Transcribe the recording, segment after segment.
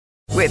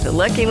With the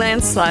Lucky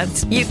Land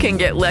Slots, you can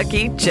get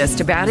lucky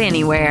just about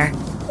anywhere.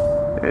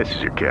 This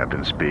is your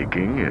captain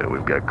speaking.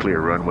 We've got clear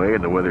runway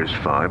and the weather's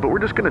fine, but we're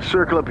just going to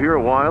circle up here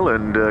a while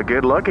and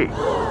get lucky.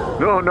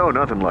 No,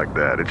 nothing like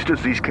that. It's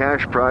just these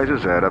cash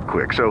prizes add up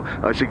quick. So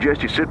I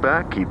suggest you sit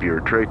back, keep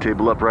your tray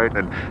table upright,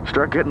 and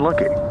start getting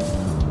lucky.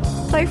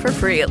 Play for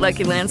free at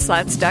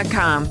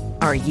LuckyLandSlots.com.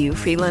 Are you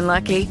feeling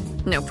lucky?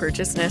 No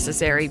purchase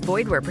necessary.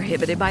 Void where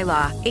prohibited by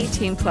law.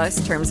 18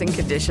 plus terms and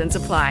conditions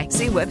apply.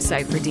 See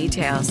website for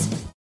details.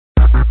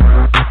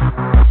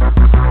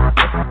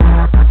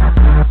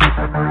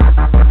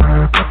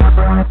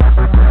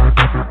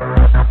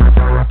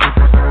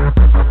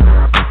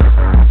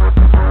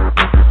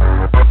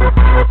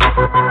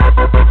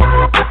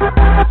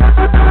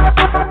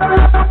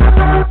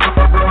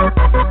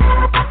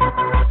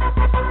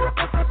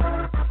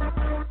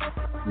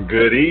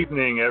 Good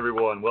evening,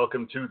 everyone.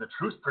 Welcome to The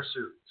Truth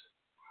Pursuit.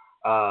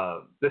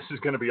 This is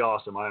going to be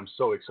awesome. I am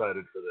so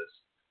excited for this.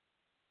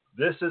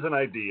 This is an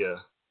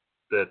idea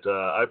that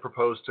I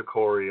proposed to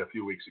Corey a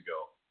few weeks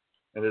ago,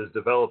 and it has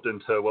developed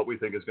into what we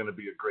think is going to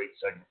be a great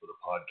segment for the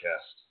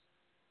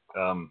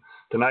podcast.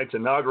 Tonight's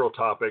inaugural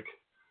topic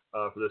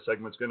for this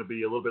segment is going to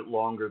be a little bit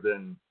longer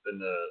than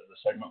the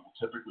segment will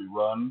typically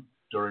run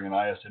during an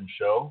ISM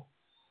show.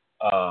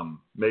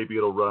 Maybe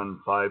it'll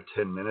run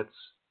 5-10 minutes,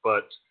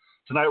 but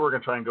tonight we're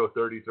going to try and go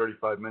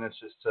 30-35 minutes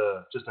just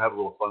to have a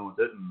little fun with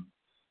it. And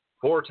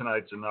for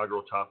tonight's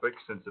inaugural topic,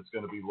 since it's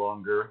going to be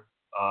longer,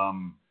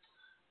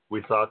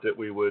 we thought that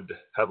we would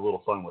have a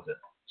little fun with it.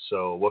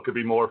 So what could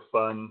be more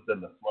fun than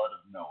the flood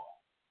of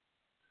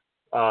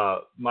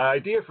Noah? My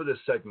idea for this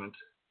segment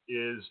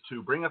is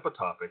to bring up a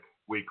topic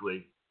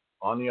weekly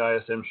on the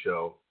ISM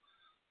show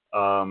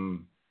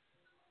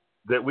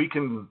that we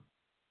can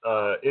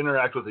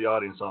interact with the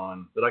audience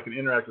on, that I can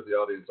interact with the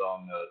audience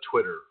on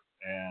Twitter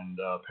and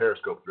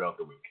Periscope throughout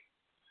the week.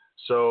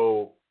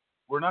 So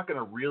we're not going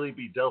to really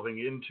be delving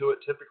into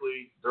it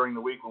typically during the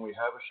week when we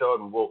have a show.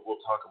 I mean, we'll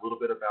talk a little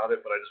bit about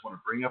it, but I just want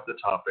to bring up the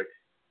topic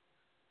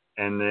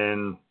and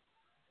then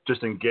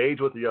just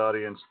engage with the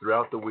audience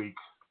throughout the week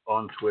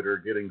on Twitter,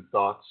 getting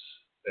thoughts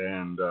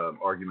and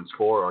arguments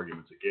for,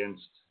 arguments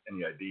against,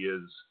 any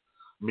ideas,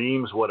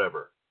 memes,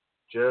 whatever.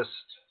 Just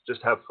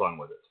have fun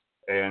with it.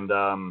 And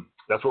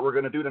that's what we're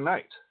going to do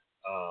tonight.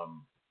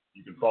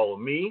 You can follow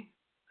me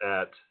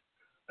at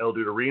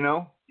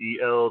ELDUDEIRENO,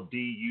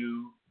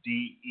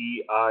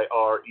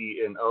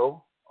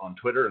 ELDUDEIRENO on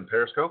Twitter and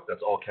Periscope.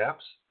 That's all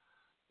caps.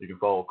 You can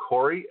follow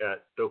Corey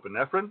at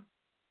Dopinephrine.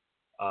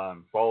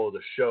 Follow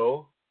the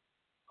show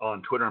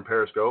on Twitter and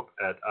Periscope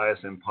at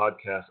ISM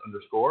Podcast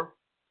 _.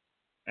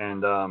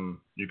 And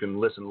you can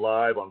listen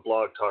live on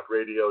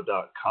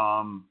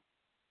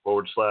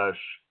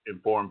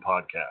blogtalkradio.com/informed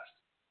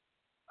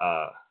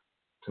podcast.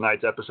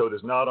 Tonight's episode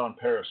is not on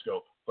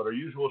Periscope, but our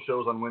usual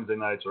shows on Wednesday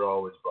nights are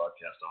always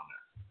broadcast on there.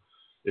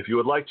 If you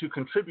would like to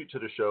contribute to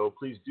the show,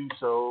 please do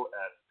so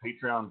at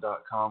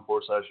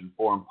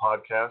patreon.com/informed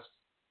podcast.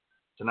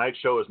 Tonight's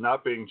show is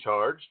not being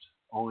charged.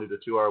 Only the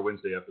 2-hour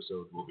Wednesday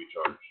episode will be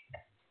charged.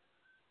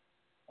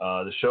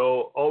 The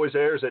show always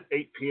airs at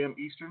 8 p.m.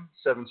 Eastern,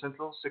 7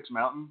 Central, 6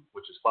 Mountain,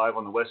 which is 5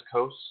 on the West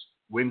Coast,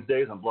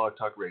 Wednesdays on Blog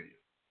Talk Radio.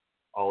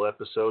 All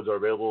episodes are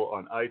available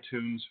on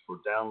iTunes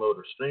for download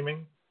or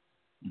streaming.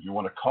 If you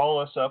want to call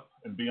us up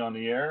and be on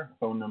the air,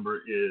 phone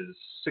number is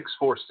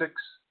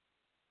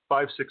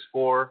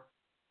 646-564-9551.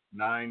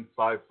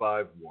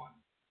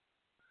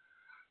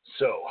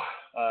 So,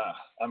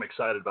 I'm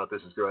excited about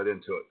this. Let's go right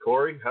into it.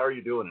 Corey, how are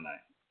you doing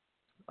tonight?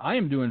 I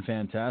am doing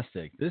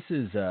fantastic. This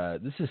is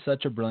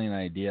such a brilliant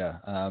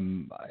idea.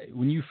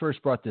 When you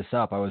first brought this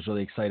up, I was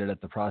really excited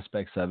at the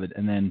prospects of it,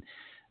 and then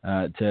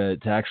to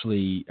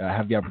actually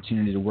have the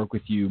opportunity to work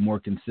with you more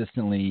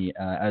consistently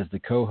as the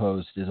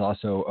co-host is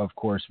also, of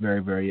course,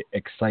 very, very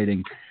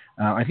exciting.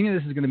 I think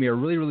this is going to be a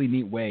really, really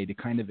neat way to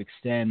kind of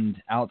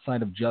extend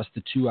outside of just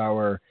the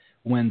 2-hour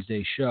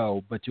Wednesday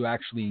show, but to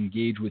actually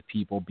engage with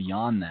people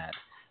beyond that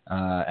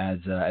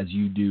as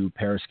you do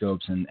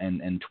periscopes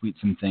and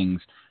tweets and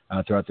things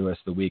throughout the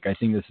rest of the week. I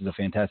think this is a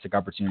fantastic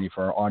opportunity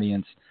for our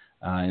audience,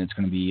 and it's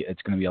going to be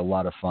a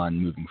lot of fun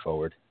moving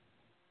forward.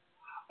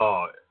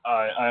 Oh,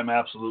 I'm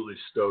absolutely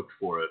stoked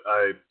for it.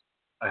 I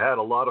had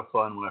a lot of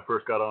fun when I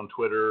first got on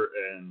Twitter,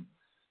 and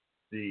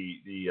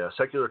the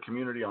secular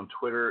community on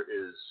Twitter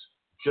is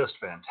just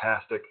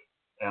fantastic,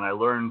 and I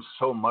learned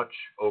so much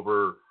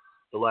over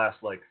the last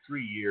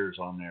 3 years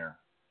on there,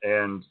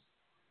 and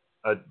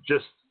I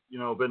just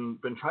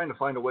been trying to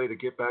find a way to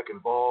get back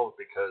involved,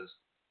 because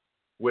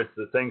with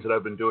the things that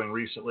I've been doing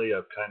recently,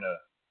 I've kind of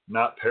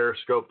not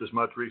periscoped as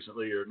much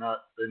recently, or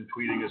not been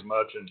tweeting as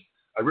much, and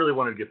I really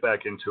wanted to get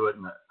back into it.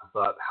 And I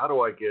thought, how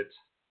do I get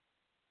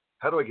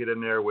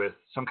in there with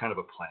some kind of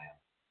a plan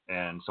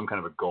and some kind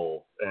of a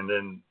goal? And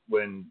then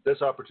when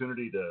this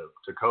opportunity to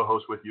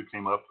co-host with you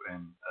came up,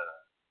 and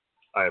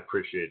I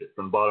appreciate it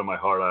from the bottom of my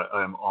heart.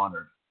 I am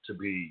honored to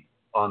be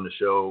on the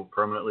show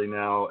permanently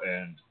now,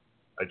 and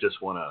I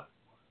just want to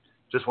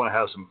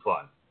have some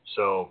fun.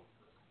 So,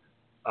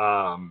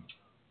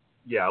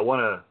 I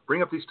want to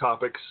bring up these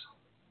topics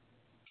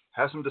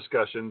have some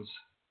discussions.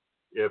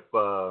 If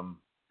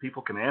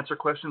people can answer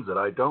questions that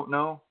I don't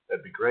know,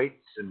 that'd be great.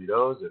 Send me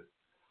those.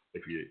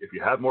 If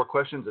you have more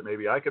questions that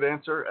maybe I could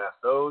answer, ask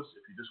those.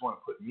 If you just want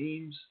to put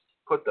memes,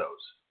 put those.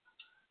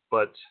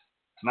 But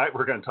tonight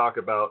we're going to talk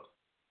about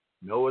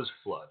Noah's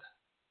flood.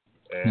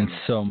 And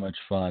it's so much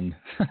fun.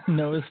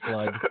 Noah's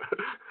flood.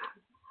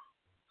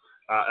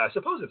 I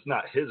suppose it's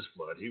not his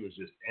flood. He was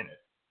just in it.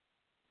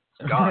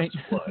 It's God's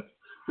Right. flood.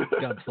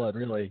 God's flood,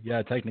 really.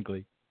 Yeah,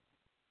 technically.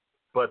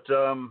 But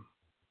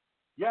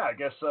yeah, I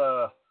guess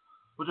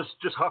we'll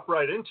just hop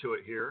right into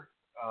it here.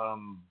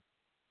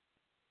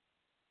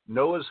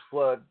 Noah's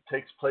flood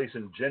takes place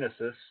in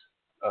Genesis,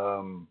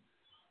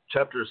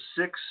 chapters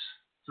 6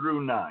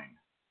 through 9.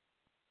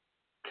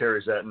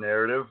 Carries that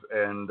narrative,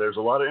 and there's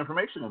a lot of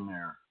information in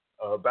there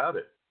about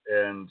it.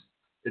 And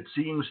it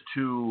seems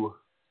to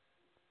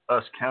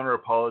us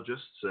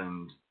counter-apologists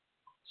and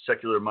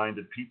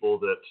secular-minded people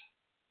that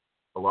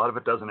a lot of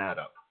it doesn't add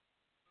up.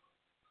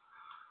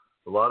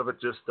 A lot of it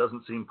just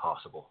doesn't seem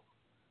possible.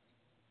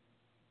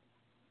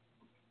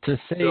 To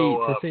say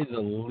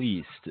the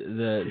least,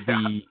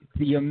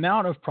 the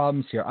amount of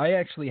problems here. I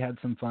actually had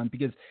some fun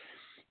because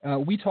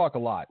we talk a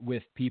lot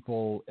with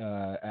people,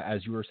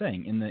 as you were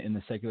saying, in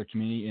the secular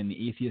community, in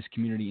the atheist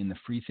community, in the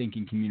free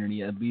thinking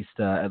community. At least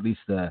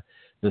the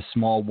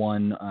small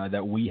one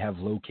that we have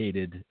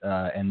located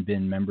and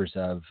been members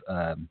of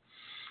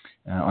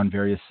on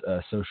various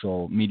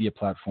social media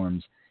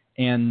platforms.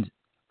 And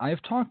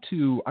I've talked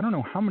to I don't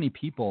know how many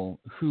people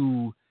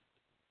who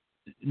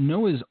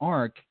Noah's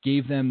Ark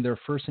gave them their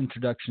first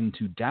introduction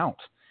to doubt.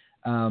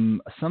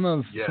 Some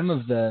of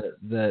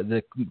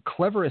the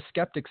cleverest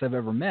skeptics I've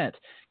ever met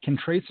can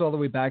trace all the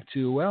way back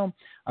to, well,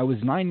 I was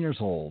 9 years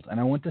old and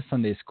I went to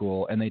Sunday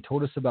school and they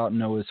told us about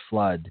Noah's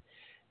flood.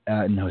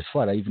 Noah's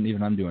flood.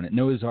 Even I'm doing it.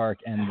 Noah's Ark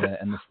and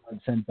the flood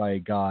sent by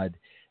God.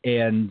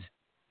 And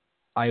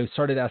I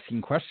started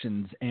asking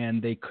questions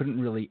and they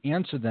couldn't really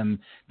answer them.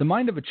 The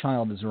mind of a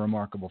child is a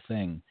remarkable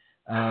thing.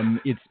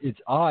 It's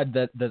odd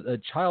that a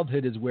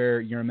childhood is where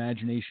your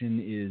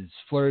imagination is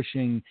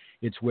flourishing.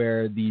 It's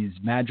where these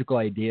magical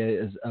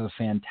ideas of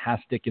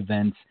fantastic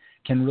events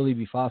can really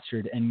be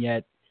fostered, and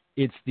yet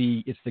it's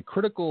the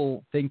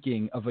critical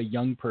thinking of a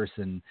young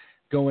person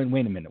going,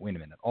 wait a minute,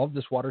 all of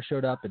this water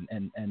showed up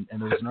and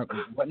there's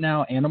what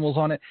now? Animals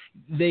on it.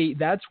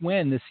 That's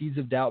when the seeds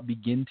of doubt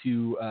begin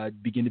to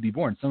be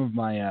born. Some of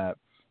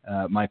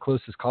my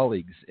closest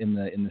colleagues in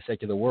the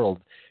secular world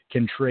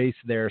can trace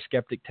their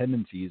skeptic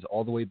tendencies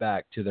all the way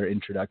back to their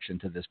introduction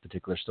to this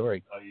particular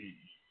story.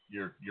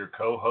 Your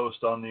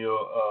co-host on the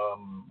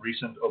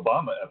recent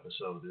Obama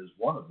episode is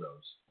one of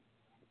those.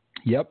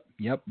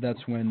 Yep. That's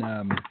when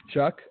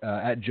Chuck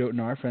at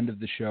Jotenar, friend of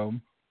the show,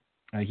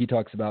 he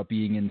talks about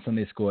being in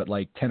Sunday school at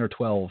like 10 or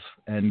 12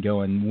 and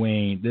going,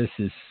 Wayne, this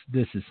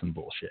is some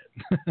bullshit.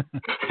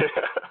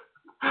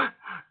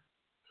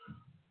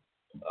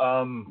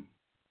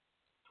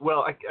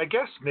 Well, I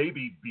guess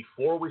maybe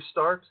before we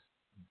start,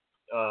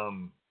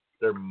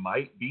 there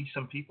might be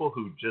some people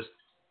who just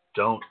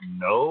don't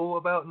know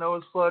about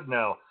Noah's flood.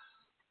 Now,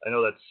 I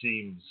know that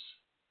seems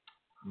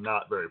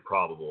not very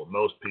probable.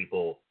 Most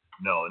people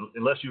know,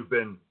 unless you've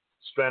been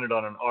stranded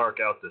on an ark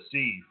out to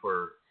sea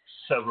for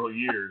several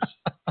years.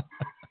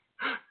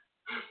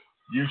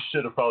 You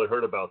should have probably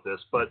heard about this,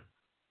 but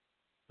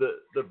the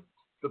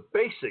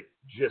basic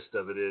gist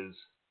of it is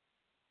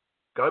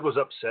God was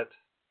upset,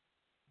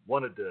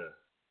 wanted to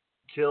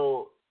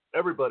kill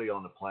everybody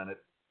on the planet,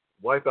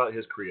 wipe out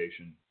his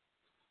creation,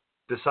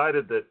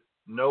 decided that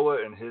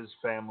Noah and his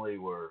family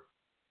were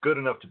good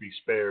enough to be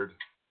spared,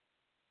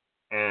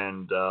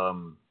 and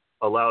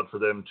allowed for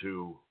them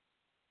to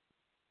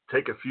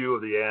take a few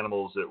of the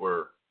animals that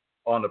were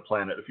on the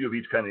planet, a few of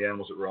each kind of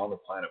animals that were on the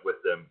planet with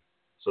them,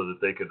 so that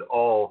they could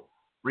all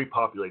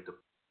repopulate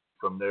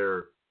from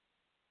their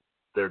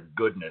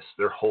goodness,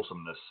 their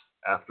wholesomeness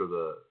after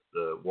the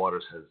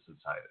waters had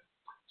subsided.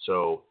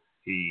 So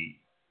he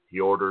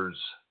orders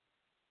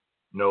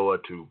Noah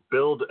to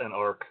build an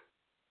ark,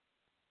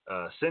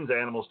 sends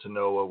animals to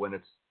Noah when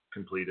it's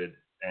completed,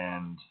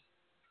 and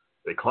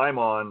they climb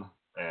on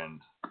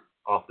and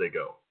off they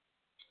go.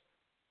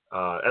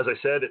 As I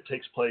said, it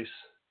takes place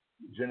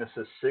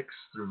Genesis 6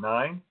 through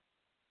 9.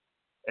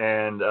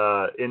 And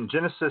in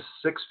Genesis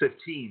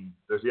 6:15,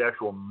 there's the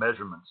actual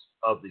measurements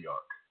of the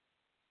ark.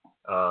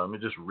 Let me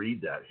just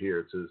read that here.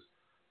 It says,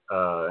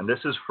 and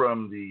this is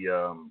from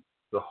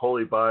the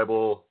Holy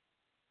Bible,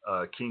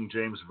 King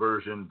James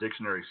Version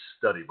Dictionary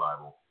Study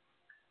Bible.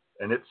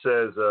 And it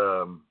says,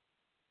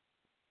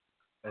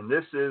 and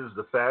this is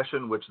the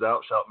fashion which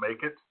thou shalt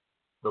make it.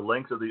 The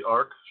length of the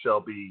ark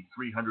shall be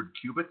 300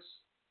 cubits.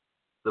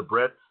 The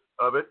breadth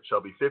of it shall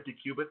be 50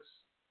 cubits,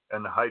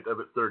 and the height of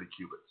it 30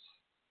 cubits.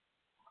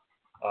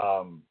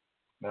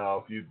 Now,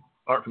 if you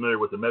aren't familiar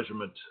with the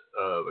measurement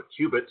of a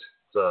cubit,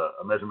 it's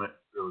a measurement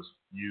that was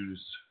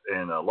used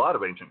in a lot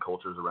of ancient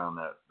cultures around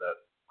that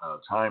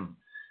time.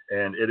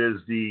 And it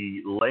is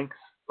the length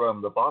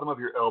from the bottom of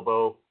your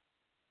elbow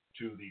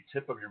to the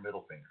tip of your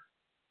middle finger.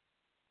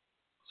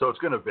 So it's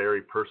going to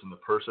vary person to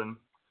person.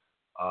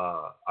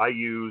 I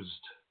used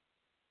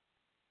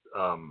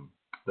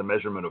the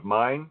measurement of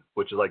mine,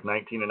 which is like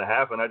 19 and a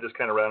half, and I just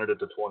kind of rounded it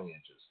to 20 inches.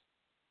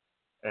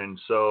 And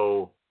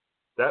so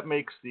that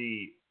makes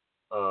the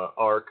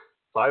arc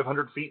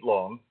 500 feet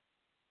long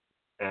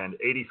and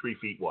 83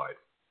 feet wide.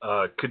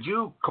 Could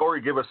you,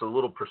 Corey, give us a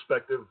little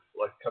perspective,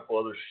 like a couple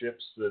other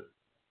ships, that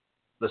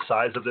the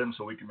size of them,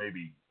 so we can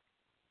maybe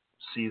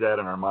see that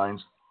in our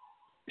minds?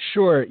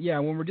 Sure. Yeah.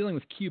 When we're dealing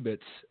with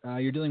cubits,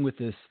 you're dealing with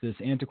this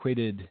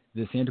antiquated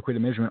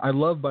measurement. I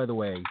love, by the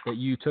way, that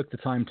you took the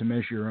time to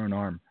measure your own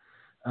arm.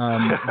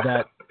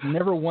 That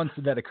never once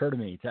did that occur to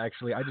me to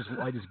actually. I just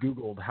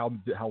Googled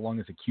how long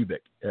is a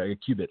cubit. I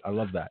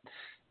love that.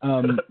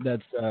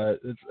 That's.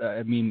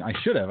 I mean, I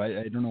should have.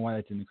 I don't know why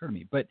that didn't occur to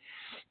me. But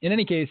in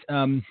any case,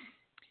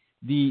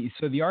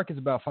 the arc is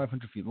about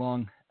 500 feet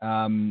long.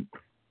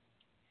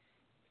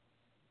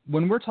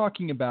 When we're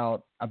talking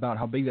about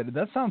how big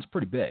that sounds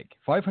pretty big.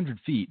 500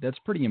 feet, that's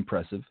pretty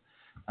impressive.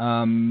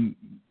 And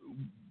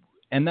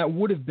that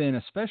would have been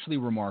especially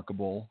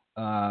remarkable,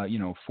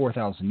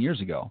 4,000 years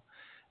ago.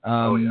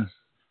 Yes.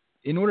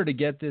 In order to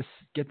get this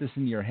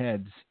into your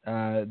heads,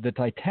 the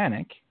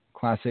Titanic,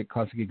 classic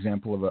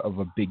example of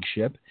a big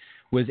ship,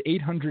 was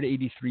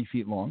 883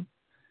 feet long.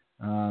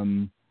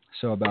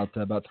 So about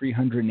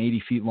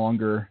 380 feet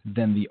longer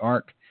than the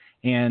Ark,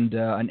 and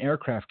an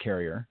aircraft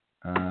carrier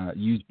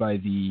used by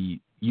the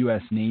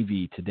U.S.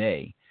 Navy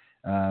today.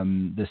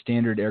 The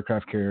standard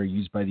aircraft carrier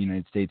used by the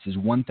United States is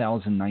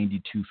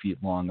 1,092 feet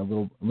long, a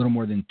little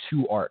more than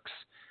 2 arcs,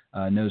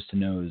 nose to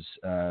nose.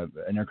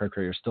 An aircraft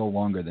carrier is still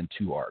longer than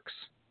 2 arcs.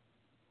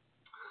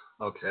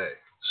 Okay,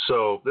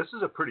 so this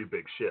is a pretty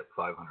big ship,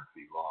 500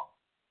 feet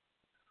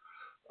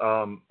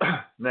long.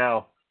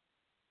 Now,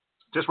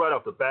 just right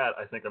off the bat,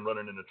 I think I'm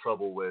running into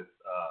trouble with.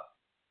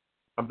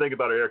 I'm thinking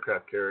about an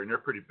aircraft carrier, and they're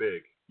pretty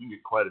big. You can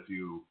get quite a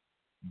few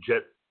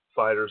jet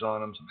fighters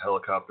on them, some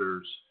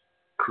helicopters,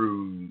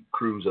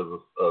 crews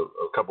of a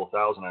couple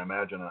thousand, I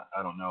imagine.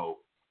 I don't know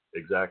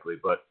exactly,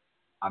 but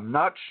I'm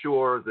not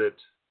sure that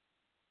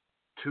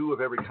 2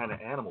 of every kind of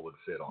animal would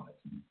fit on it.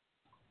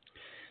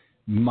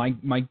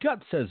 My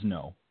gut says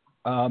no.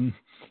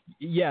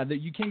 That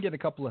you can get a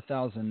couple of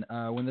thousand.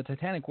 When the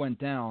Titanic went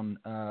down,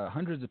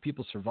 hundreds of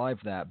people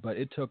survived that, but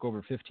it took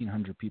over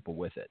 1,500 people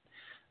with it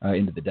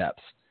into the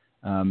depths.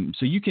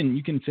 So you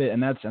can fit,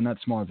 and that's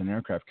smaller than an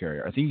aircraft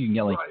carrier. I think you can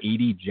get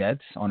 80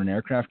 jets on an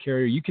aircraft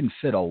carrier. You can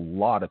fit a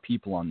lot of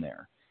people on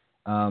there.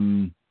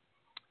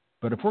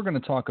 But if we're going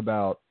to talk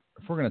about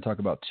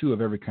 2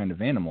 of every kind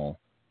of animal,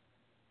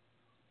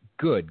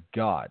 good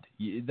God,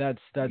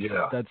 that's.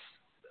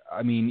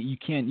 I mean, you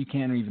can't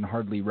even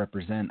hardly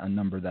represent a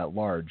number that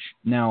large.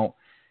 Now,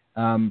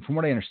 from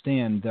what I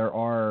understand, there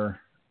are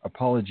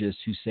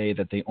apologists who say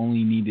that they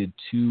only needed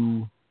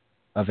 2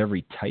 of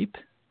every type.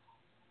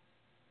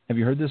 Have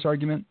you heard this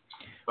argument?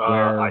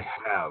 I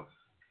have.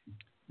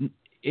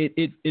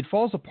 It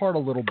falls apart a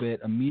little bit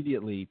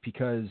immediately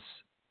because,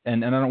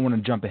 and I don't want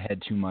to jump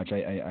ahead too much.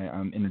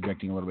 I'm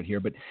interjecting a little bit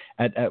here, but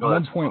at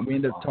one point we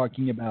ended up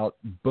talking about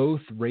both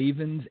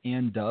ravens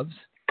and doves.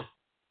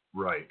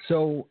 Right.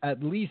 So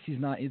at least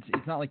it's not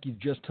like you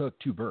just took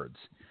 2 birds.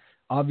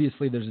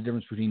 Obviously, there's a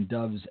difference between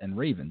doves and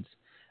ravens.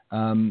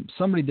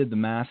 Somebody did the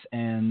math,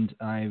 and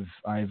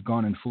I've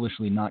gone and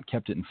foolishly not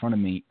kept it in front of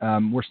me.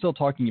 We're still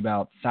talking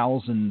about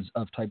thousands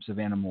of types of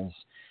animals,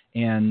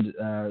 and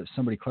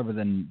somebody cleverer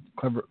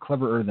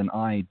than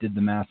I did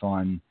the math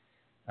on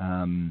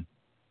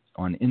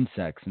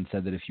insects and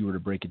said that if you were to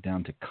break it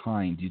down to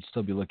kind, you'd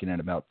still be looking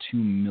at about 2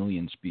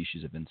 million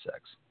species of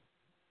insects.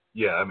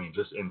 Yeah, I mean,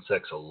 just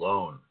insects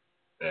alone,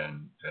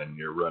 and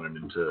you're running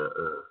into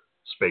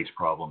space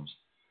problems.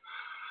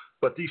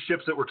 But these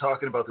ships that we're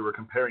talking about that we're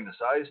comparing the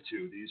size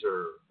to, these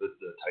are the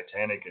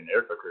Titanic and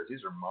aircraft carriers.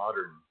 These are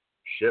modern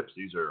ships.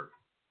 These are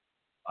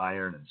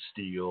iron and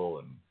steel,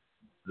 and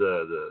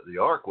the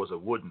Ark was a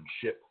wooden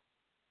ship.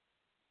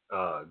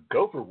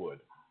 Gopher wood,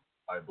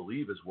 I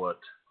believe, is what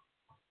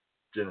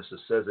Genesis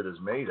says it is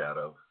made out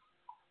of.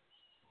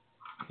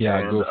 Yeah,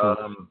 and,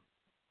 gopher.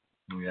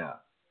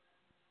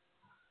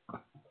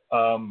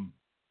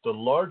 The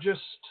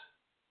largest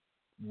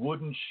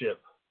wooden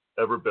ship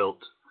ever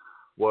built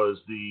was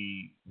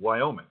the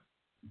Wyoming.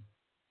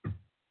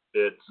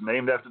 It's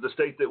named after the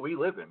state that we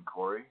live in,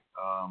 Corey.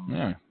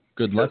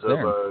 Good luck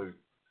there.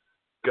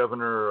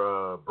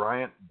 Governor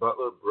Bryant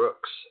Butler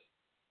Brooks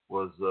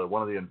was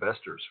one of the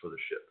investors for the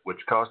ship,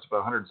 which cost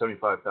about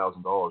 $175,000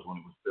 when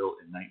it was built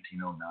in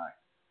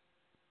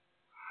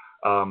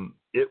 1909.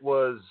 It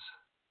was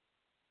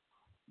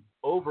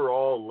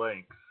overall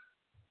length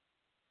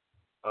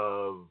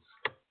of,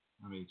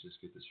 let me just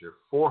get this here,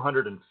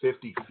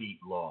 450 feet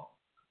long,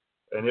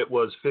 and it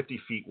was 50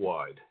 feet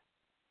wide.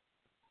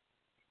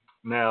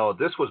 Now,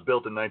 this was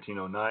built in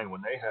 1909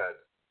 when they had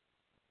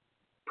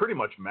pretty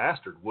much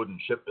mastered wooden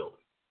shipbuilding.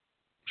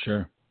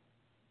 Sure.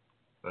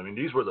 I mean,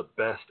 these were the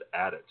best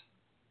at it.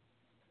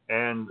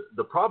 And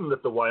the problem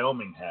that the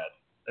Wyoming had,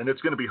 and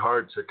it's going to be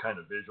hard to kind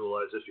of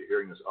visualize this, you're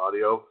hearing this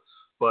audio,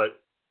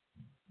 but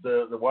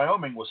the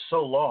Wyoming was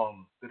so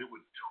long that it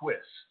would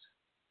twist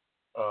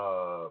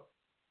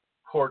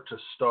port to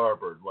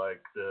starboard,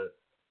 like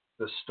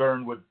the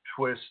stern would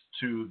twist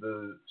to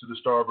the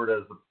starboard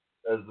as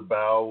the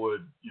bow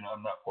would,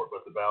 not port,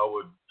 but the bow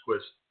would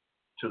twist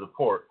to the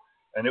port,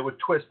 and it would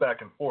twist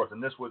back and forth,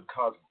 and this would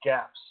cause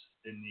gaps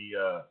in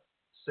the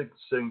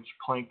 6-inch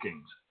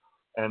plankings,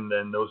 and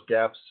then those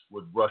gaps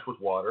would rush with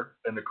water,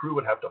 and the crew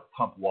would have to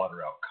pump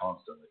water out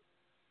constantly.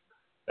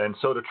 And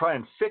so to try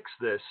and fix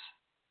this,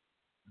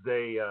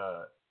 they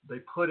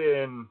put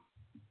in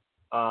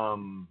a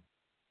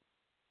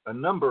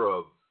number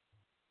of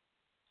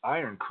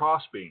iron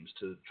cross beams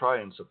to try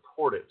and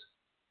support it.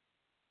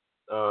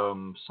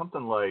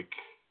 Something like,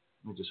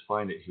 let me just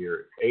find it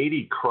here,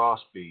 80 cross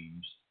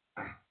beams,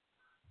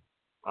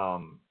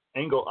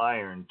 angle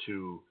iron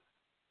to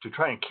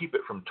try and keep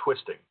it from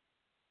twisting.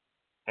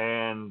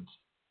 And,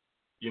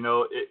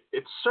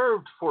 it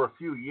served for a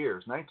few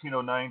years,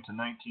 1909 to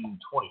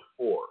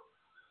 1924.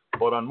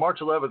 But on March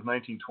 11th,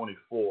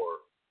 1924,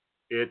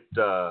 it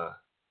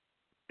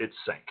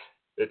sank.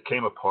 It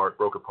came apart,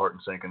 broke apart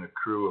and sank, and a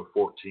crew of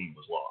 14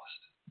 was lost.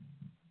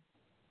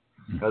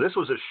 Now, this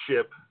was a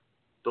ship,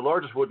 the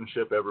largest wooden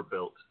ship ever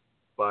built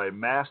by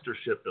master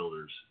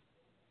shipbuilders,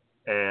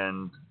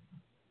 and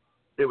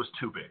it was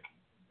too big.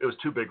 It was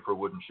too big for a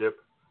wooden ship,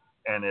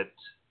 and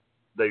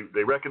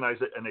they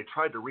recognized it, and they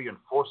tried to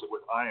reinforce it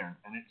with iron,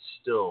 and it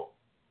still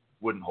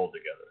wouldn't hold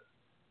together.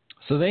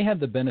 So they had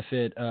the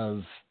benefit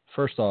of,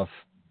 first off,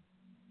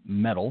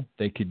 metal.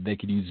 They could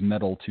use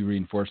metal to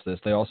reinforce this.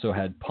 They also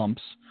had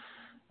pumps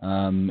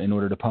in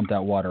order to pump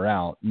that water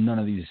out. None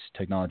of these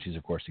technologies,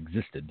 of course,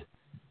 existed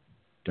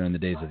during the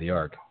days of the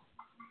Ark.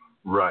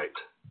 Right.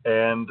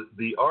 And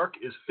the Ark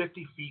is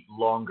 50 feet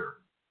longer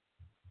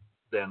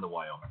than the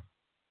Wyoming.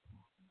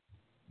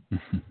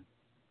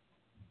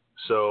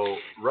 So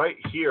right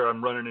here,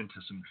 I'm running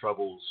into some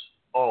troubles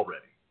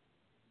already.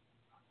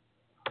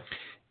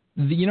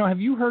 Have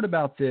you heard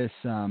about this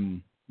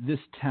this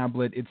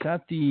tablet? It's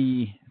at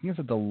the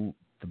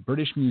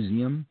British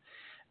Museum.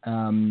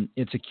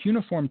 It's a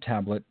cuneiform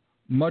tablet,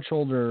 much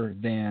older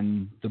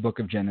than the Book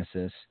of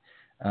Genesis.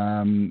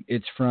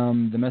 It's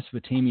from the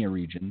Mesopotamia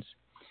regions,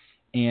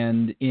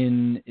 and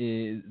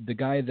in the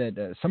guy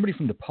that somebody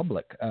from the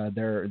public,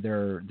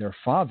 their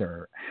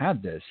father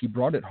had this. He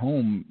brought it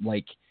home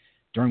like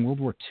during World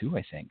War II,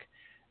 I think.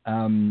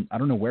 I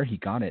don't know where he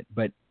got it,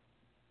 but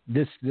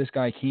this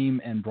guy came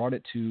and brought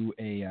it to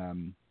a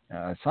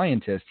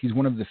scientist. He's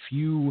one of the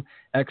few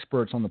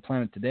experts on the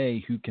planet today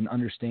who can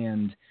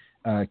understand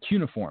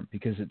cuneiform,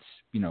 because it's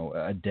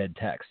a dead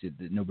text.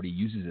 Nobody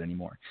uses it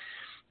anymore.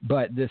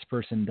 But this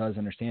person does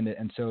understand it,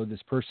 and so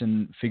this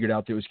person figured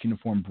out that it was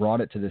cuneiform,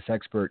 brought it to this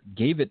expert,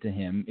 gave it to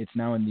him. It's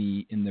now in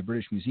the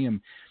British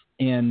Museum,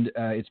 and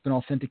it's been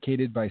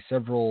authenticated by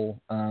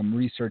several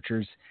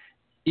researchers.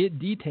 It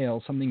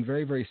details something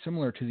very, very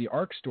similar to the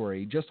Ark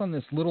story, just on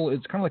this little.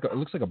 It's kind of like it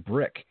looks like a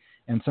brick,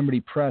 and somebody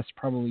pressed,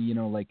 probably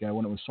like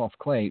when it was soft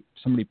clay,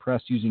 somebody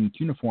pressed using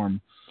cuneiform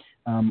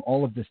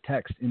all of this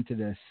text into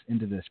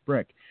this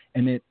brick,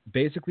 and it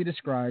basically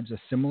describes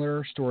a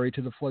similar story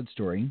to the flood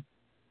story.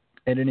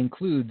 And it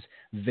includes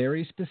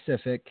very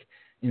specific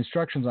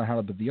instructions on how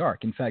to build the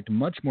Ark. In fact,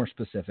 much more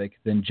specific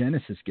than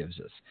Genesis gives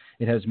us.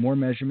 It has more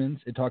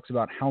measurements. It talks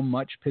about how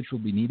much pitch will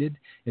be needed.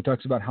 It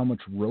talks about how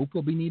much rope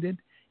will be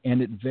needed.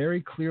 And it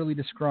very clearly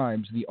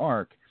describes the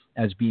Ark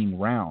as being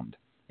round.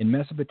 In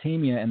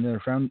Mesopotamia and the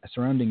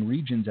surrounding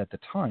regions at the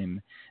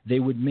time, they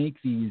would make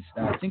these.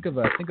 Think of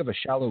a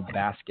shallow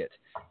basket.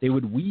 They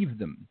would weave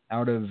them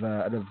out of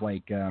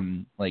like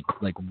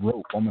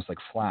rope, almost like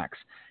flax,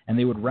 and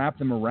they would wrap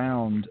them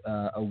around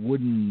a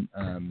wooden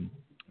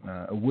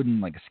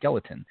like a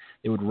skeleton.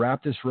 They would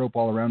wrap this rope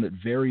all around it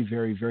very,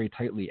 very, very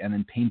tightly, and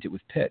then paint it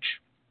with pitch.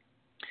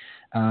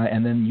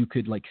 And then you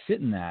could like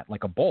sit in that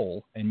like a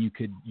bowl, and you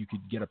could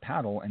get a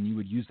paddle, and you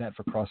would use that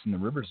for crossing the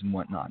rivers and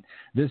whatnot.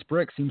 This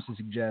brick seems to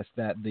suggest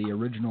that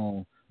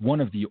one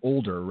of the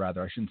older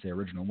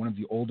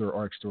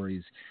Ark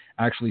stories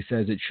actually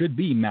says it should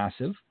be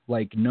massive,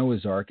 like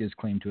Noah's Ark is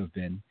claimed to have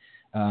been,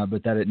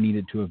 but that it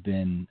needed to have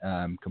been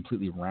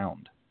completely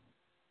round.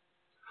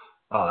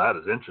 Oh, that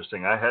is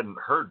interesting. I hadn't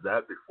heard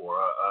that before.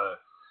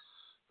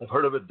 I've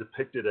heard of it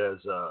depicted as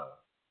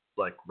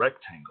like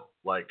rectangle,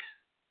 like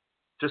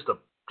just a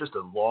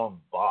long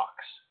box.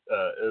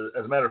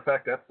 As a matter of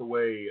fact, that's the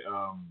way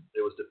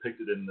it was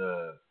depicted in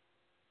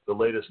the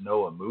latest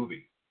Noah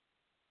movie.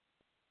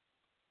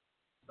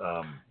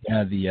 The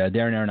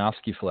Darren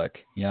Aronofsky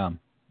flick. Yeah.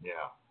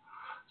 Yeah.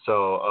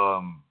 So,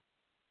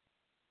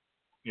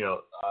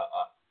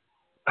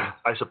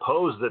 I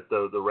suppose that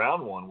the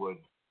round one would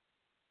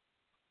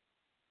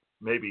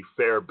maybe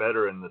fare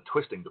better in the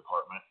twisting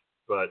department,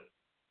 but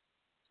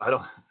I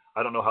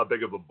don't know how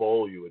big of a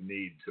bowl you would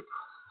need to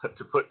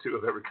put two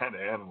of every kind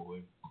of animal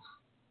in.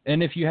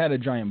 And if you had a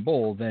giant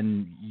bowl,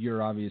 then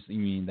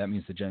that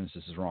means that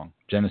Genesis is wrong.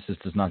 Genesis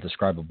does not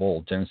describe a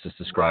bowl. Genesis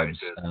describes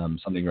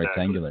something exactly.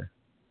 Rectangular.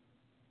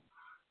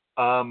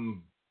 I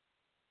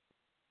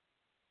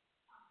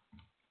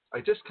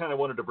just kind of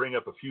wanted to bring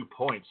up a few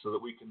points so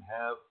that we can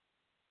have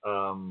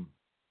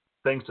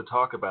things to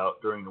talk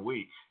about during the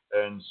week.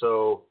 And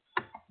so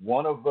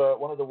one of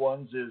the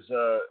ones is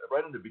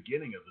right in the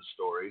beginning of the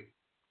story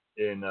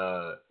in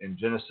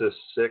Genesis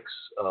 6,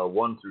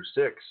 1 through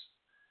 6.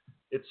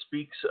 It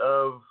speaks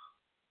of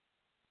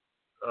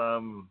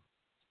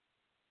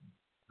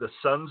the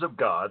sons of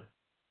God,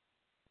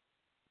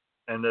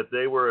 and that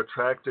they were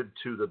attracted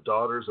to the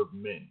daughters of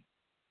men,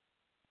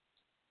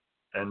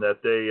 and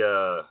that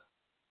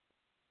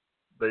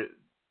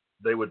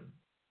they would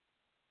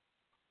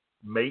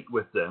mate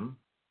with them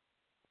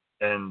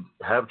and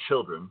have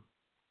children,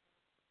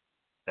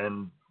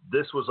 and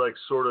this was like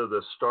sort of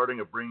the starting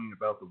of bringing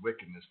about the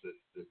wickedness that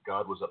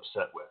God was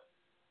upset with.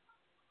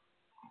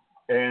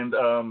 And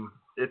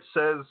it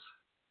says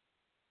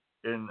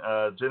in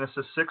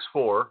Genesis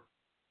 6:4,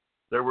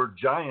 there were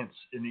giants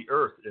in the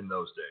earth in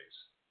those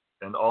days,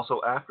 and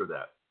also after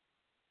that,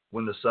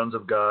 when the sons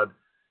of God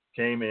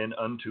came in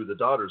unto the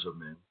daughters of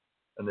men,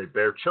 and they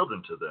bare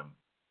children to them.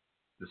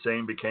 The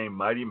same became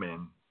mighty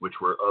men, which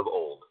were of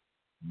old,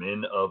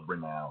 men of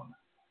renown.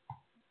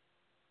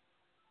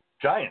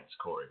 Giants,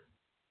 Corey.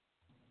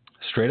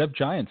 Straight up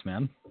giants,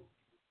 man.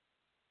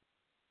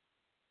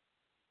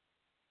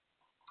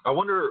 I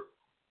wonder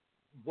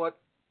what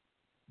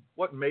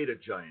made a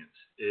giant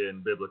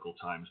in biblical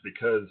times,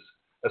 because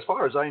as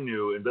far as I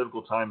knew, in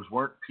biblical times,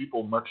 weren't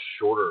people much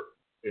shorter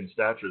in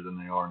stature than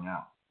they are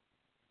now?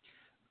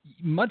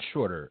 Much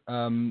shorter.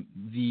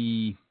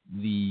 The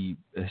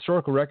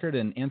historical record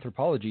and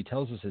anthropology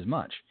tells us as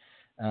much.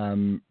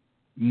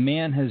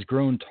 Man has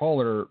grown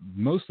taller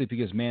mostly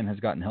because man has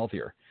gotten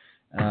healthier.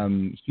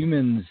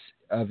 Humans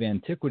of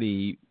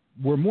antiquity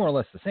were more or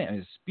less the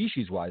same.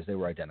 Species-wise, they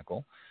were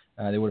identical.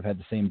 They would have had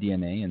the same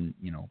DNA and,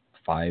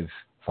 five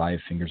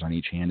fingers on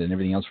each hand, and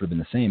everything else would have been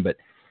the same. But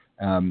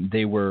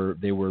they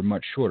were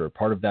much shorter.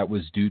 Part of that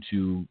was due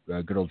to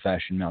good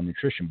old-fashioned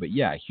malnutrition. But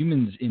yeah,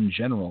 humans in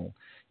general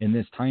in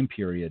this time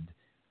period,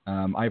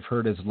 I've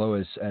heard as low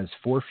as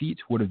 4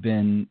 feet would have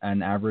been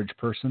an average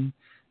person,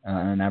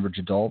 an average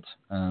adult,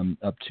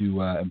 up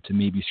to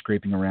maybe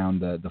scraping around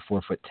the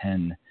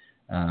 4'10"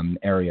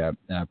 area,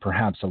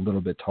 perhaps a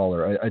little bit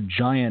taller. A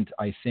giant,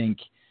 I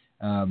think,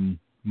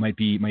 might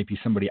be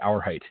somebody our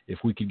height.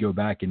 If we could go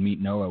back and meet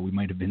Noah, we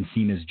might have been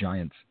seen as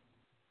giants.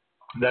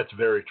 That's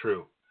very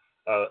true.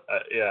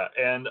 Yeah,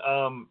 and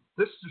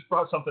this just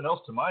brought something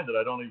else to mind that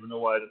I don't even know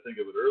why I didn't think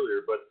of it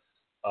earlier, but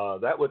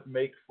that would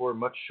make for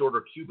much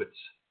shorter cubits.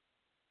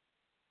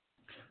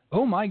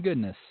 Oh my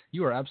goodness,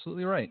 you are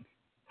absolutely right.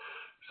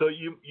 So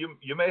you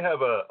may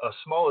have a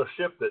smaller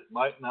ship that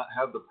might not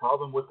have the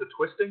problem with the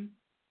twisting,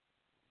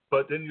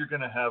 but then you're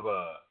going to have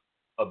a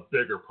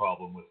bigger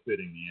problem with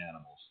fitting the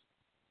animals.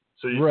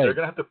 So right. They're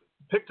going to have to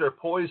pick their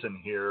poison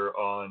here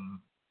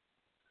on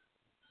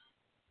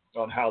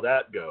how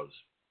that goes.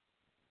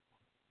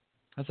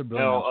 That's a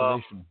brilliant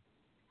observation.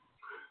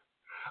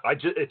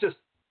 It just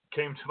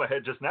came to my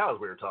head just now as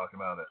we were talking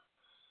about it.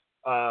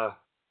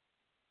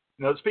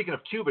 Speaking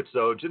of cubits,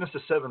 though,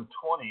 Genesis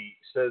 7:20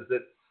 says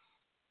that,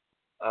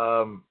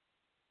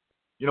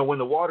 when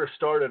the water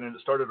started and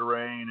it started to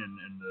rain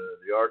and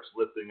the ark's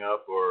lifting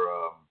up, or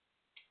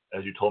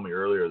as you told me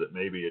earlier, that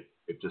maybe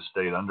it just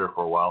stayed under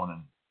for a while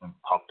and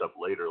popped up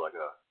later like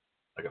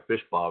a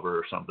fish bobber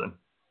or something.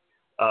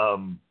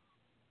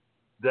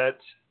 That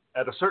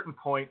at a certain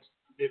point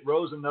it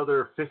rose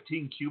another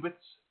 15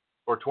 cubits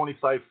or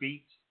 25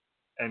 feet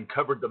and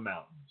covered the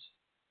mountains.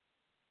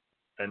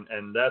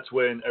 And that's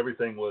when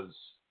everything was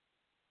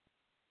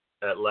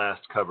at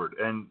last covered.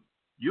 And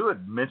you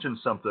had mentioned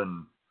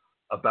something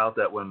about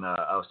that when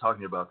I was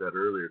talking about that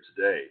earlier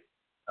today.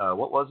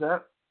 What was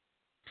that?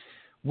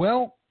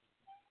 Well,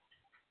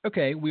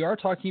 okay, we are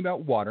talking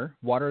about water.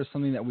 Water is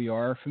something that we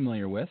are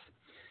familiar with.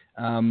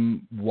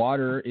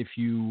 Water, if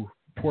you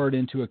pour it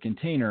into a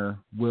container,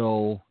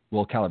 will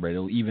calibrate.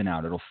 It'll even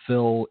out. It'll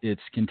fill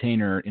its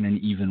container in an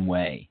even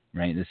way,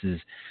 right? This is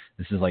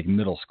like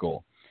middle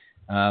school.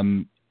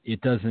 It'll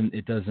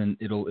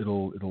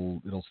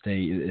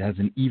stay. It has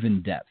an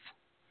even depth.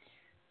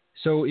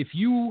 So if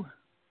you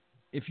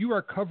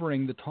are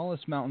covering the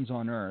tallest mountains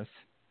on Earth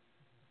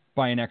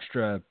by an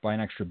extra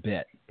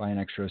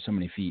so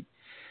many feet,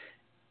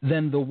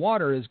 then the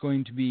water is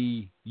going to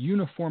be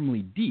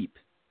uniformly deep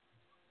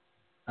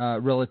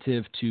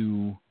relative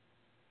to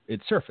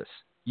its surface.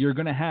 You're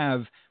going to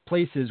have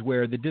places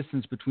where the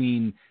distance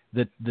between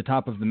the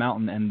top of the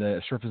mountain and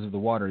the surface of the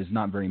water is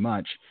not very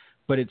much,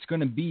 but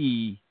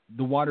the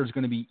water is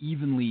going to be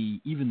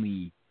evenly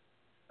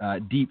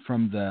deep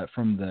from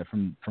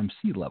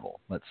sea level,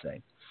 let's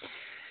say.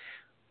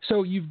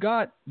 So you've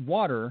got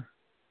water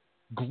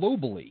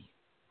globally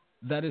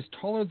that is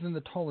taller than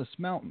the tallest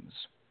mountains.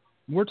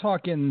 We're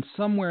talking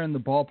somewhere in the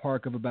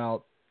ballpark of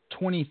about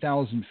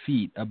 20,000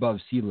 feet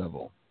above sea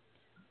level.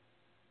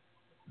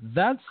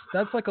 That's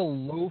like a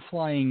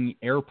low-flying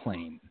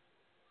airplane.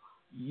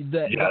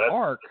 The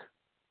ark,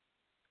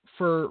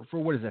 for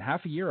what is it,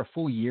 half a year, a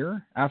full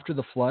year after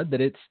the flood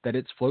that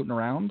it's floating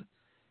around,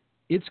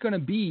 it's going to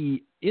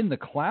be in the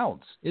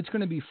clouds. It's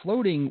going to be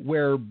floating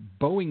where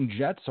Boeing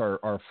jets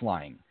are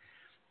flying.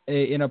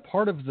 in a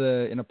part of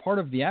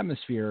the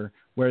atmosphere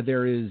where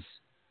there is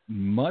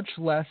much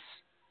less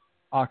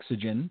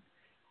oxygen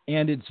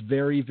and it's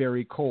very,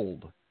 very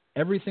cold.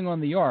 Everything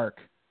on the ark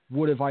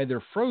would have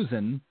either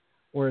frozen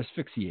or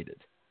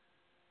asphyxiated.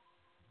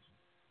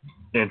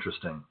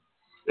 Interesting.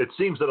 It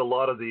seems that a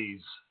lot of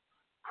these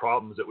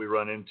problems that we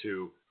run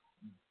into,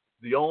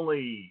 the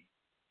only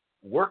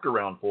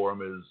workaround for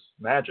them is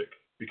magic,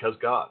 because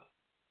God.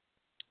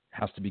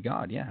 Has to be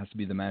God, yeah. It has to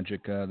be the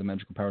magical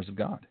powers of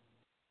God.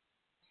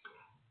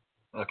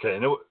 Okay,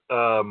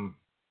 and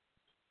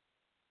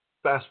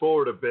fast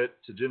forward a bit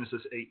to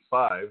Genesis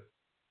 8:5,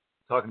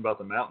 talking about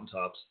the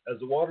mountaintops. As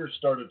the waters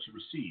started to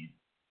recede,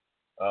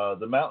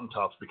 the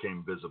mountaintops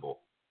became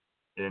visible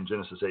in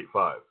Genesis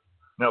 8:5.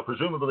 Now,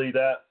 presumably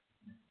that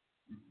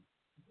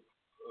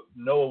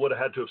Noah would have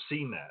had to have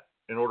seen that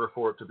in order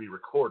for it to be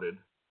recorded,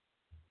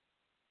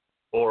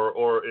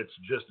 or it's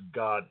just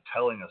God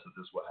telling us that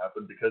this is what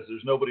happened because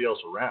there's nobody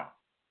else around.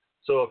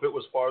 So if it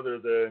was farther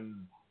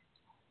than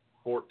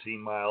 14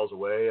 miles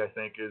away, I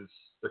think is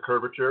the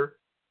curvature,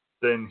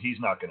 then he's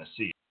not going to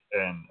see it.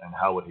 And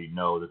how would he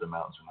know that the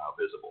mountains are now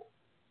visible?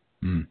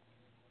 Mm.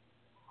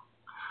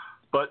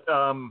 But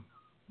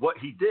what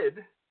he did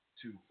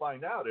to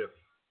find out if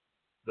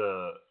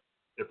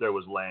there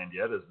was land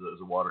yet, as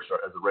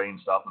the rain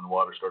stopped and the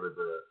water started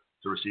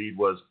to recede,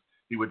 was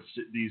he would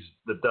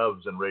the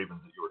doves and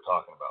ravens that you were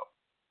talking about.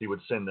 He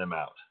would send them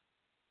out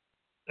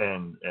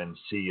and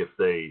see if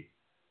they,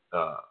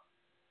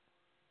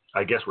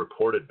 I guess,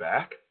 reported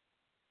back.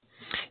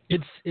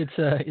 It's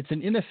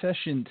an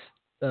inefficient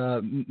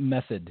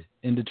method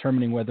in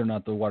determining whether or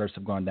not the waters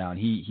have gone down.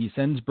 He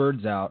sends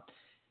birds out,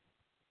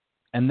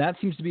 and that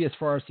seems to be as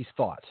far as he's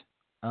thought.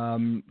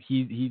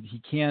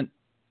 He can't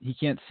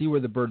see where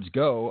the birds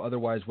go.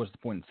 Otherwise, what's the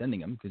point in sending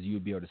them? Because you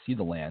would be able to see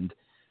the land.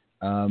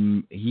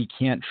 He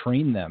can't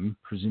train them,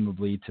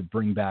 presumably, to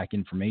bring back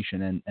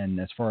information. And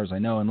as far as I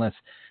know, unless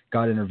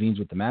God intervenes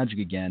with the magic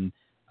again,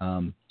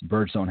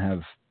 birds don't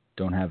have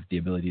the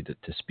ability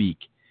to speak.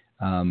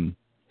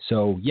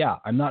 So yeah,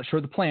 I'm not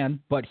sure the plan,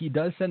 but he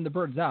does send the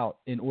birds out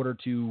in order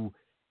to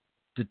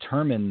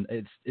determine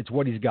it's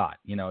what he's got.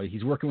 You know,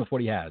 he's working with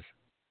what he has.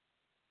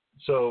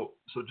 So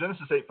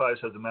Genesis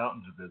 8:5 says the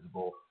mountains are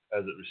visible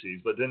as it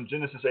recedes, but then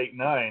Genesis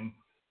 8:9,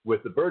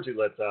 with the birds he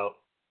lets out,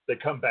 they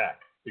come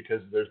back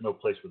because there's no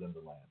place for them to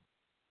land.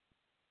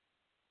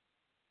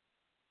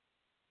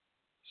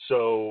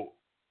 So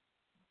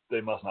they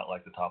must not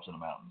like the tops of the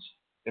mountains.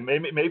 And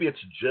maybe it's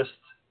just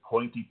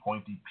pointy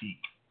peak.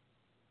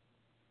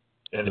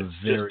 And it's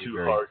just too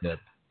hard. Tip.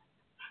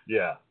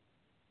 Yeah.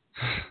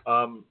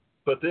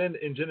 But then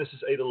in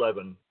Genesis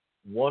 8:11,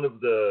 one of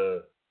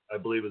the, I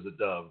believe is a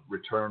dove,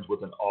 returns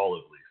with an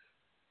olive leaf.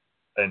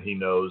 And he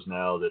knows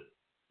now that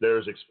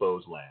there's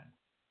exposed land.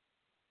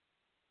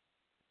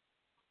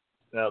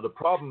 Now, the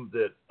problem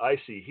that I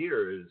see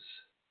here is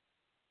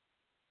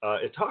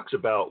it talks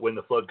about when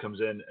the flood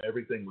comes in,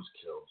 everything was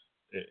killed,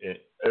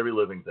 every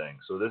living thing.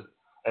 So this,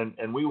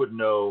 and we would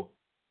know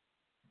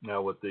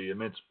now with the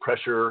immense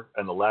pressure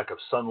and the lack of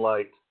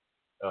sunlight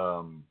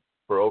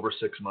for over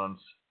 6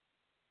 months,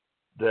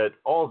 that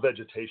all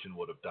vegetation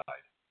would have died.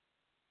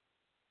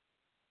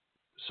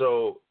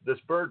 So this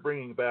bird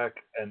bringing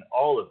back an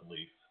olive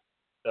leaf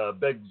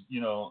begs,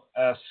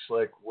 asks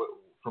like,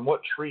 from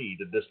what tree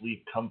did this leaf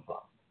come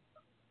from?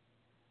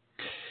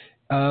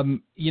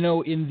 In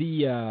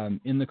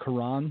the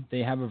Quran, they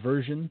have a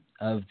version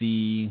of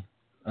the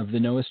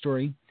Noah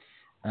story,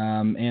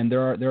 and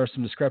there are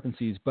some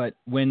discrepancies. But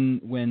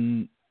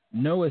when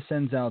Noah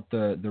sends out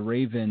the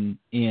raven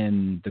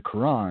in the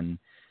Quran,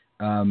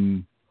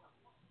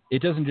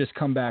 it doesn't just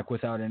come back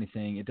without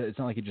anything. It's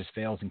not like it just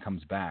fails and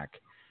comes back.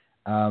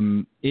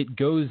 It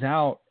goes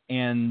out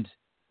and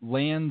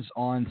lands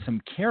on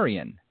some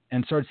carrion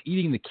and starts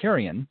eating the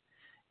carrion,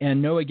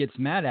 and Noah gets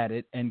mad at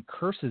it and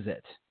curses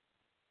it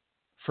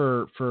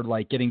for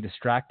like getting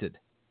distracted.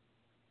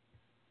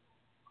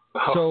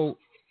 Oh. So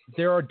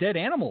there are dead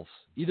animals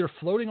either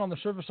floating on the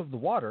surface of the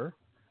water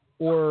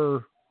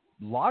or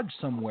lodged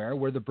somewhere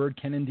where the bird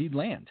can indeed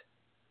land.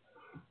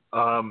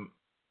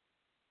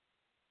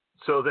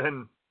 So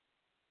then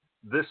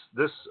this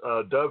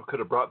dove could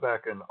have brought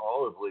back an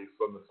olive leaf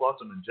from the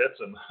flotsam and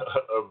jetsam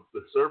of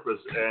the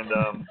surface,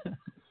 and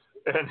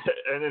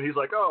then he's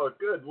like, "Oh,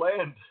 good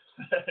land."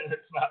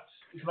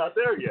 It's not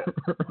there yet.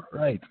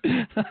 Right.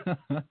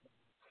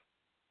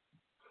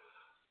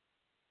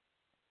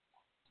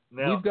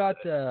 Now, we've got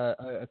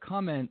a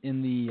comment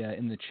in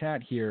the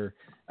chat here.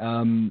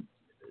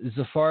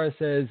 Zafara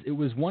says it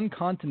was one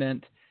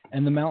continent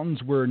and the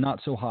mountains were not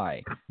so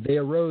high. They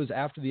arose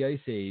after the Ice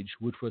Age,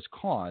 which was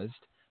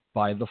caused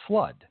by the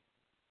flood.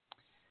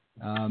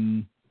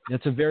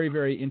 That's a very,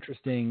 very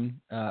interesting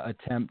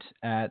attempt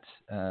at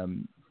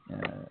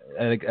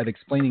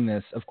explaining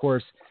this. Of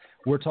course,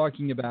 we're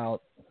talking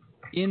about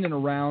in and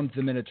around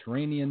the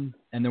Mediterranean,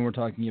 and then we're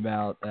talking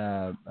about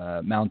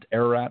Mount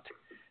Ararat.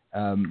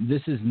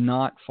 This is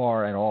not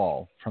far at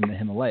all from the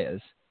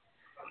Himalayas.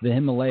 The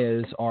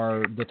Himalayas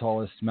are the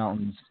tallest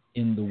mountains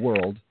in the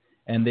world,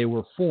 and they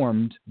were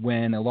formed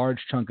when a large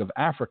chunk of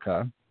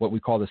Africa, what we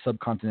call the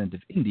subcontinent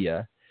of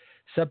India,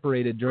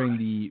 separated during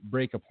the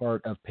break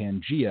apart of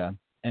Pangaea,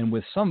 and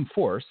with some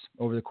force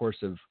over the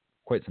course of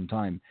quite some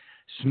time,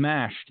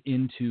 smashed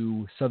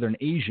into southern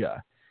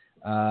Asia,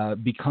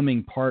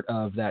 becoming part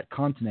of that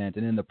continent,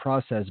 and in the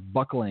process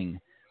buckling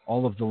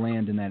all of the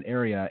land in that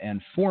area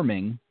and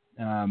forming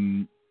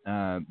the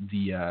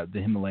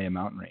Himalaya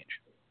mountain range.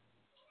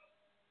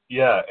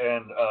 Yeah,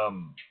 and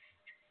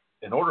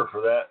in order for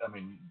that, I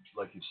mean,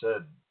 like you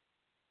said,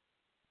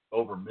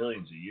 over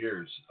millions of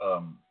years,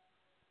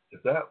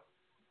 if that,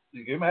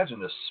 you can imagine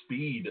the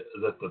speed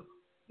that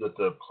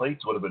the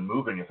plates would have been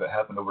moving if it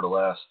happened over the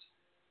last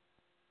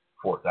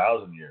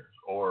 4,000 years,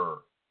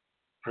 or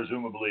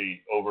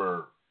presumably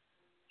over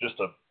just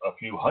a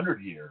few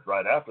hundred years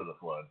right after the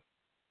flood.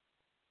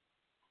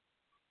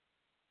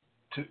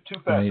 Too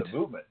fast a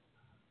movement.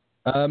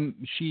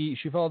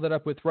 She followed that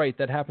up with, right,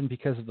 that happened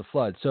because of the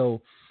flood.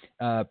 So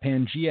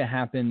Pangaea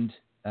happened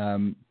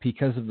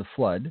because of the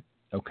flood.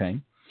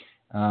 Okay.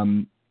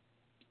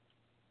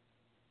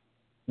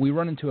 We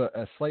run into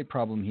a slight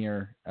problem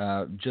here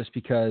just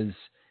because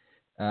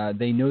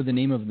they know the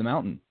name of the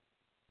mountain,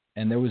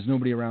 and there was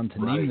nobody around to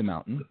name the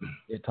mountain.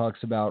 It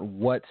talks about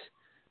what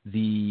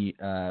the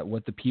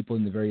people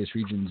in the various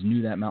regions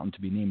knew that mountain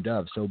to be named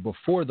of. So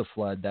before the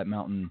flood, that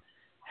mountain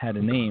had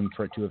a name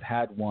for it to have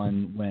had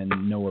one when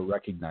Noah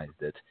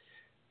recognized it.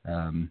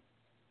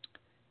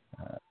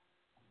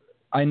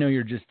 I know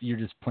you're just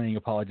playing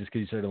apologist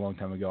because you said it a long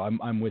time ago.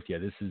 I'm with you.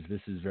 This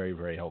is very,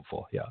 very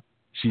helpful. Yeah,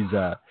 she's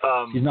not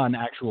an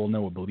actual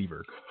Noah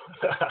believer.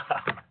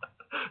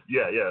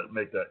 Yeah,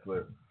 make that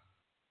clear.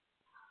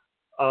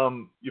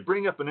 You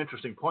bring up an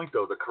interesting point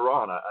though. The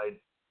Quran.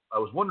 I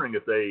was wondering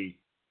if they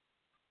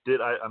did.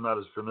 I'm not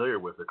as familiar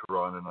with the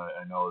Quran, and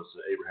I know it's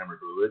the Abrahamic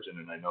religion,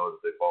 and I know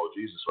that they follow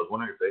Jesus. So I was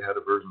wondering if they had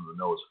a version of the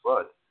Noah's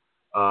flood,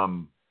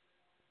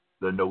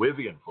 the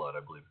Noavian flood,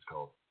 I believe it's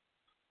called.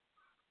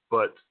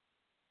 But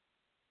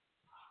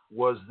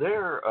was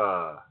there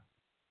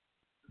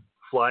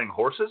flying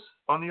horses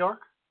on the ark?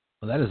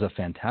 Well, that is a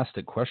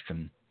fantastic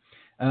question.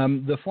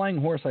 The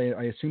flying horse, I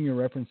assume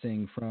you're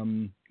referencing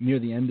from near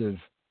the end of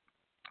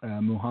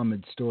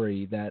Muhammad's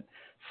story that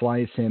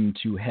flies him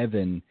to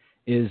heaven,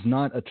 is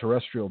not a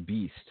terrestrial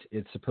beast.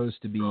 It's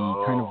supposed to be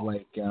kind of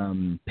like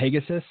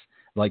Pegasus,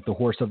 like the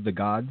horse of the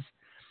gods.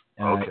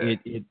 Okay.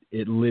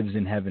 It lives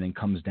in heaven and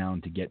comes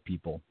down to get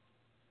people.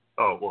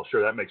 Oh, well,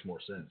 sure, that makes more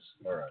sense.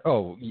 All right.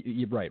 Oh,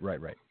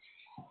 right.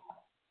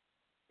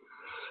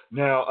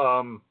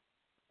 Now,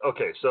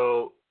 okay,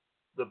 so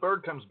the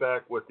bird comes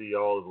back with the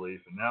olive leaf,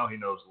 and now he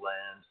knows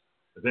land.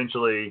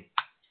 Eventually,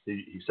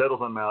 he settles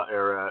on Mount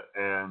Ararat,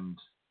 and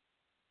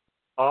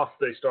off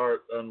they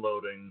start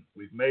unloading.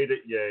 We've made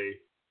it, yay.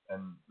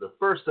 And the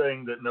first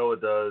thing that Noah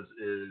does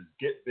is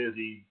get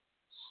busy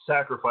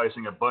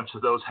sacrificing a bunch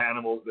of those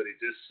animals that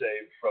he just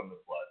saved from the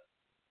flood.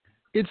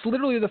 It's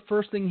literally the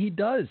first thing he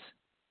does.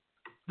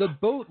 The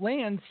boat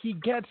lands, he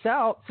gets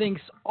out,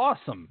 thinks,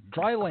 awesome,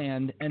 dry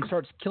land, and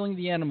starts killing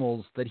the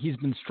animals that he's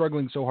been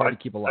struggling so hard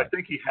to keep alive. I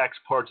think he hacks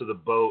parts of the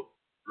boat,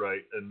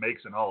 right, and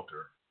makes an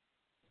altar.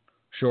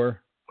 Sure.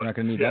 We're not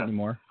going to need that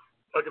anymore.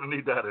 Not going to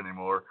need that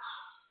anymore.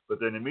 But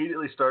then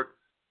immediately start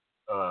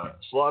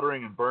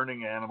slaughtering and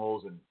burning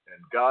animals, and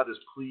God is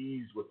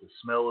pleased with the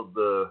smell of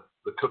the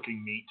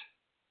cooking meat.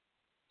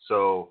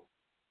 So,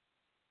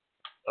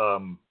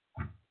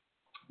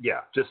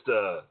 just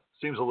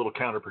seems a little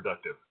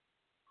counterproductive.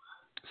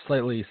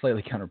 Slightly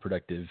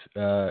counterproductive.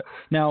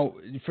 Now,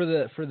 for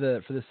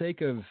the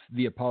sake of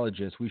the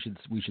apologists, we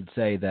should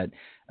say that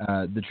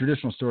the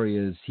traditional story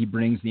is he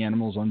brings the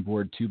animals on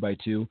board 2 by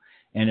 2,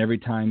 and every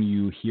time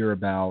you hear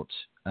about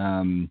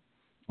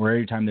or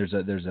every time there's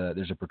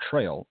a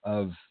portrayal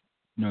of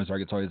Noah's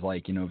Ark, it's always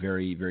like,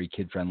 very, very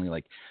kid friendly,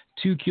 like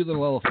 2 cute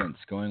little elephants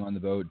going on the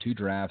boat, 2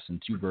 giraffes and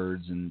 2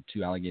 birds and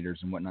 2 alligators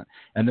and whatnot,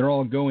 and they're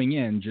all going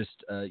in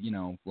just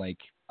like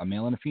a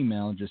male and a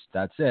female, just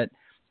that's it,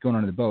 going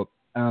onto the boat.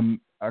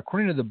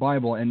 According to the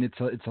Bible, and it's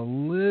a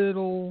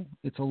little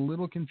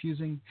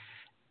confusing,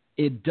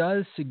 it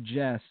does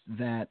suggest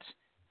that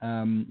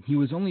he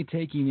was only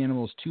taking the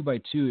animals 2 by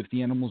 2 if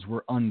the animals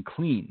were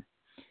unclean.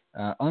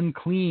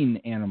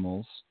 Unclean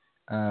animals,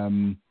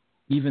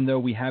 even though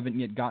we haven't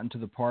yet gotten to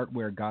the part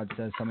where God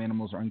says some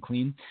animals are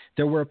unclean,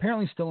 there were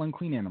apparently still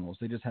unclean animals.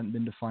 They just hadn't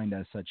been defined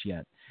as such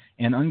yet.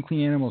 And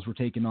unclean animals were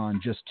taken on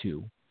just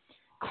 2.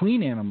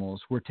 Clean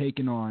animals were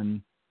taken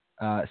on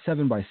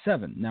 7 by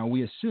 7. Now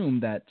we assume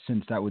that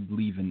since that would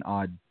be an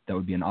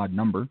odd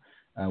number,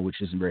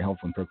 which isn't very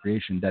helpful in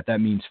procreation, that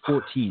means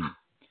 14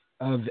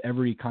 of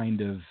every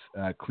kind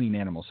of clean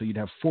animal. So you'd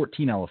have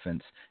 14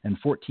 elephants and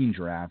 14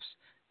 giraffes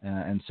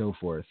and so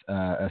forth,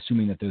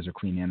 assuming that those are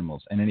clean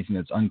animals. And anything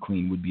that's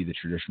unclean would be the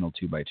traditional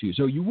 2 by 2.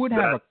 So you would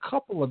have a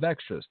couple of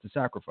extras to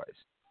sacrifice.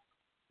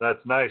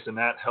 That's nice, and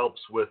that helps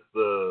with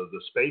the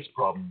space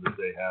problem that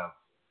they have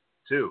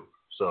too.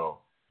 So.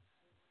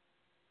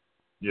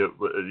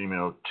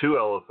 2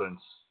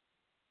 elephants,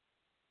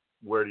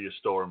 where do you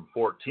store them?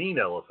 14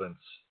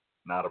 elephants,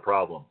 not a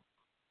problem.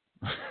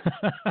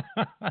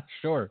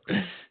 Sure.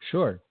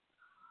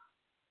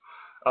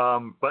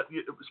 But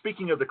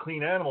speaking of the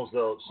clean animals,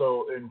 though,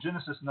 so in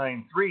Genesis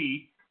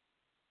 9:3,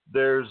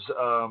 there's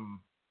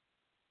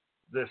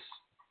this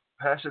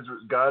passage where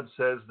God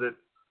says that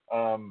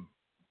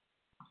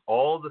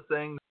all the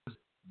things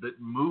that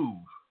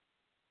move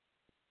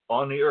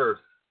on the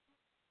earth,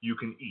 you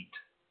can eat.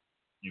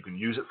 You can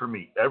use it for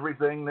meat.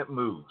 Everything that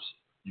moves,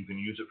 you can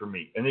use it for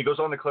meat. And he goes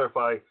on to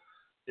clarify,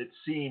 it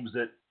seems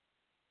that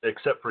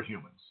except for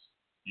humans,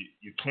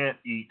 you can't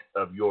eat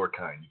of your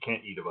kind. You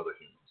can't eat of other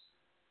humans.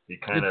 He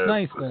kind of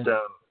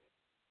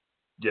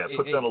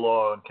puts down a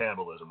law on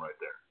cannibalism right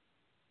there.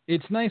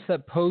 It's nice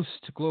that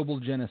post-global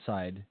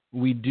genocide,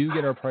 we do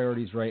get our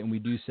priorities right, and we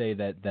do say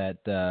that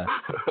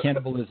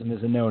cannibalism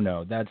is a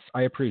no-no.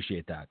 I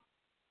appreciate that.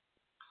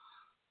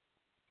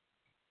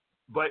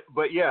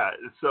 But yeah,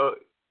 so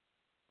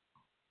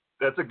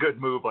that's a good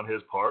move on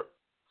his part.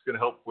 It's going to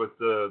help with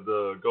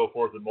the go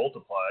forth and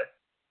multiply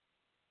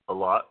a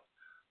lot.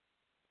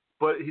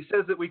 But he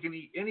says that we can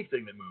eat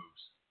anything that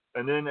moves.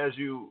 And then, as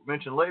you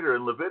mentioned later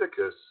in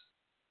Leviticus,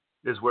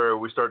 is where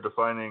we start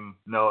defining,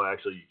 no,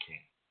 actually you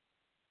can't.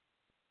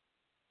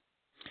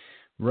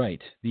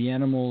 Right. The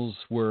animals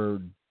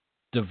were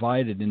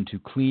divided into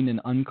clean and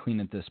unclean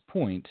at this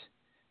point,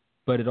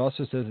 but it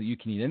also says that you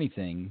can eat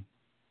anything.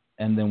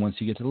 And then once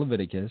you get to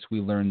Leviticus, we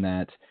learn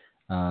that,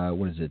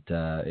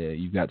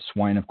 you've got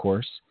swine, of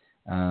course.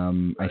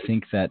 Right. I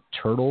think that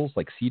turtles,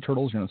 like sea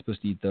turtles, you're not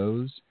supposed to eat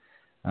those.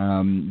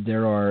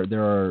 There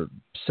are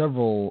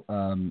several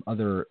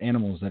other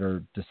animals that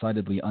are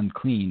decidedly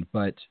unclean,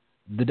 but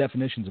the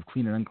definitions of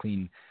clean and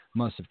unclean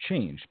must have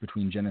changed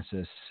between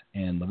Genesis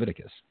and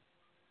Leviticus.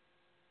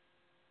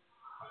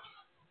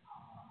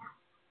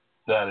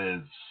 That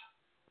is,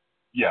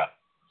 yeah.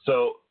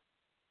 So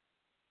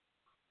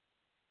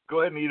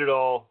go ahead and eat it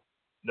all.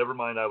 Never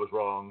mind, I was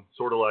wrong.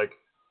 Sort of like,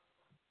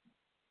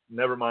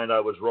 never mind, I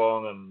was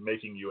wrong on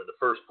making you in the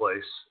first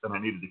place, and I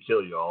needed to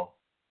kill you all.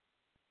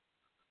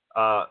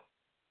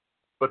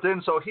 But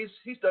then, so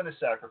he's done his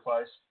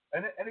sacrifice,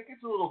 and it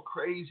gets a little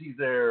crazy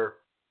there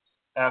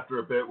after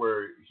a bit,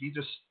 where he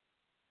just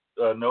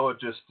Noah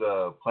just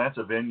plants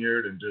a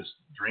vineyard and just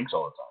drinks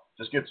all the time,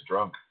 just gets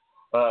drunk.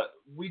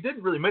 We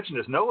didn't really mention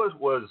this. Noah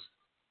was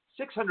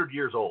 600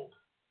 years old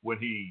when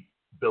he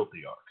built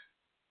the ark.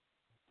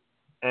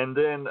 And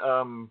then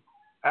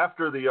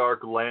after the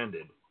ark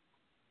landed,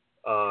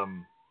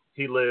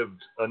 he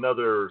lived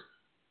another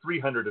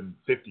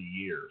 350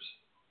 years.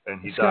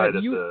 And he died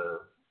at the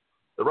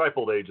ripe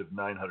old age of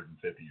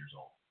 950 years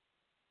old.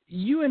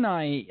 You and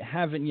I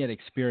haven't yet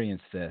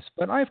experienced this,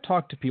 but I've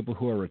talked to people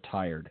who are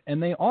retired,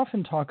 and they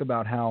often talk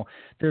about how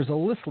there's a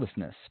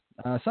listlessness.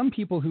 Some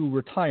people who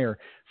retire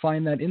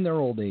find that in their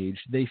old age,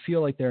 they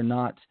feel like they're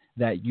not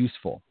that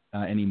useful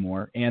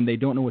anymore, and they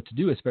don't know what to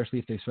do, especially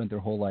if they've spent their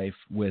whole life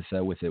with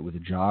a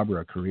job or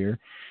a career.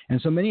 And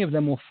so many of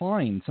them will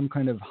find some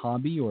kind of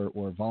hobby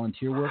or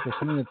volunteer work or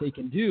something that they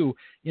can do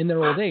in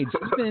their old age,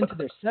 even into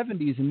their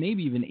 70s and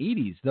maybe even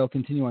 80s. They'll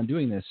continue on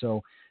doing this.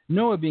 So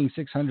Noah being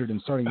 600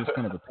 and starting this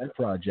kind of a pet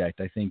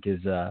project, I think,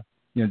 is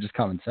just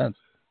common sense.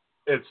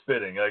 It's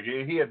fitting. Like,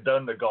 he had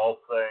done the golf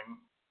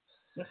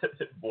thing.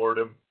 It bored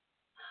him.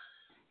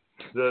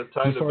 The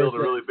time to build a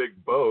really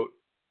big boat.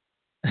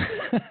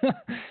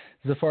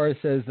 Zafar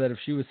says that if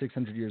she was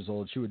 600 years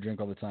old, she would drink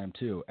all the time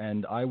too,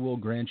 and I will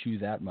grant you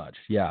that much.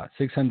 Yeah,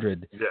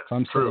 600. Yeah, if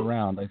I'm still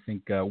around, I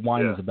think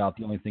wine is about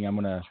the only thing I'm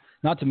gonna.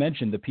 Not to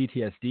mention the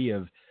PTSD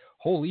of,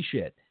 holy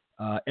shit.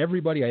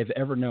 Everybody I've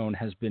ever known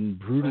has been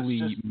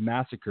brutally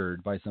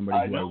massacred by somebody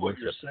who I know what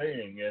you're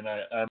saying, and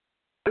I'm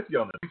with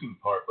you on the drinking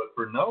part. But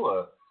for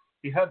Noah,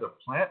 he had to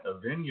plant a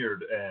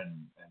vineyard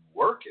and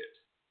work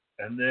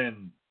it, and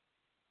then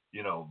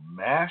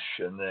mash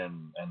and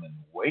then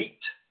wait.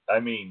 I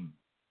mean,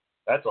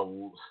 that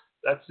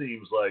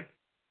seems like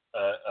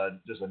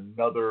just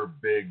another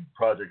big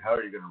project. How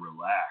are you going to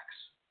relax?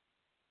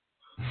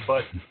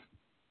 But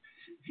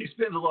he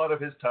spends a lot of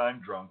his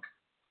time drunk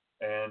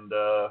and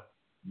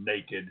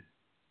naked,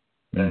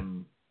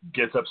 and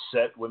gets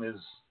upset when his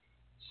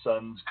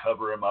sons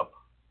cover him up.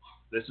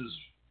 This is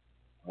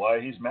why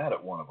he's mad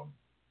at one of them.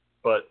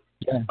 But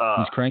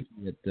he's cranky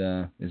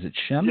at is it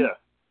Shem? Yeah,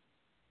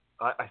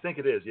 I think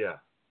it is. Yeah,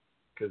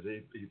 because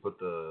he put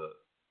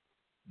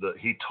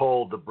he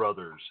told the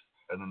brothers,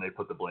 and then they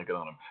put the blanket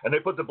on him, and they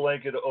put the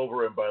blanket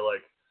over him by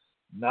like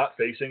not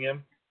facing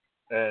him,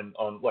 and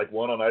on like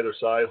one on either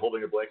side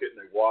holding a blanket, and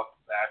they walked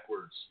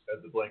backwards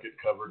as the blanket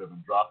covered him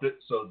and dropped it,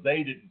 so they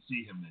didn't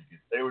see him naked.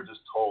 They were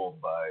just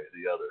told by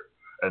the other,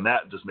 and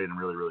that just made him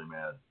really, really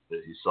mad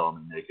that he saw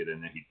him naked,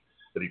 and that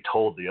he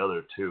told the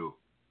other too.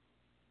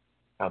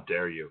 How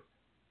dare you?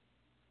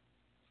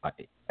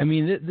 I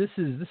mean, this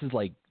is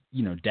like,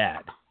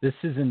 Dad. This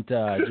isn't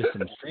just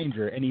some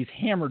stranger, and he's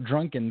hammered,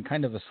 drunk, and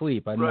kind of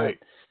asleep. Right.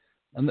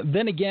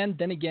 Then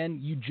again,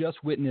 you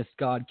just witnessed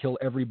God kill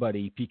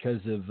everybody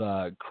because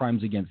of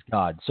crimes against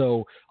God.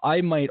 So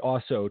I might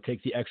also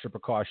take the extra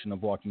precaution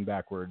of walking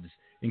backwards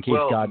in case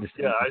God decides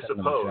to set him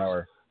in the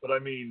shower. But I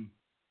mean,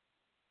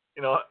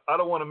 I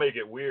don't want to make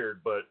it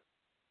weird, but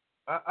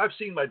I've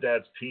seen my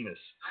dad's penis.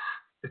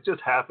 It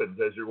just happens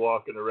as you're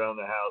walking around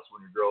the house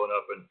when you're growing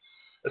up. And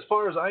as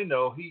far as I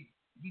know, he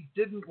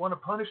didn't want to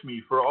punish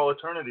me for all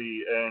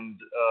eternity and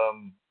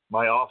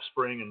my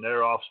offspring and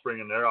their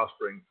offspring and their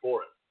offspring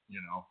for it.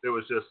 It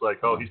was just like,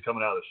 oh, he's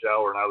coming out of the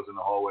shower and I was in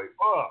the hallway.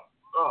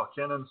 Oh,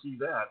 can't unsee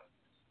that.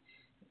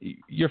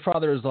 Your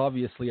father is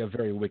obviously a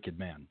very wicked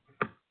man.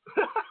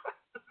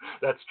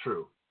 That's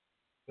true.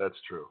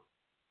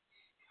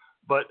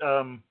 But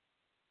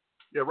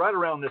right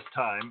around this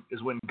time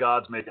is when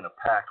God's making a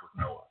pact with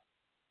Noah,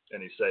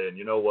 and he's saying,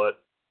 you know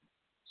what?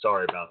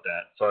 Sorry about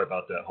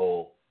that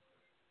whole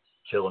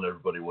killing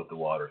everybody with the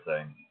water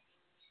thing.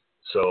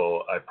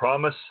 So I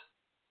promise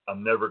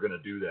I'm never going to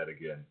do that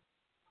again.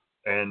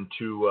 And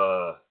to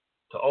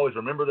always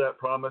remember that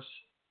promise,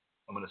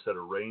 I'm going to set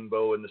a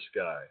rainbow in the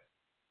sky.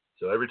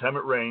 So every time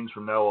it rains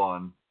from now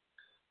on,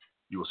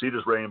 you will see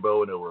this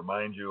rainbow, and it will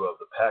remind you of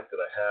the pact that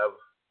I have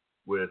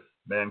with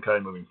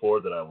mankind moving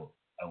forward, that I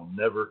will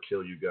never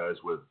kill you guys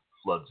with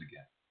floods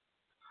again.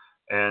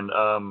 And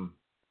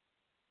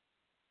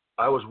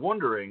I was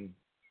wondering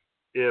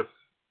if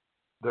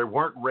there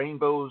weren't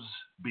rainbows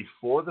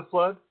before the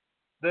flood.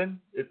 Then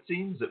it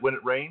seems that when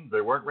it rained,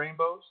 there weren't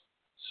rainbows.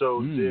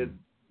 So did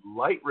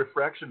light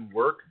refraction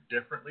work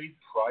differently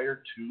prior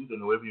to the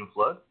Noavian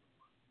flood?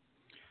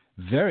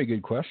 Very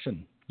good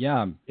question.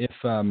 Yeah, if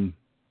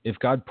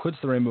God puts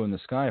the rainbow in the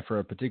sky for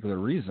a particular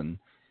reason,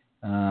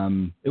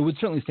 it would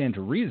certainly stand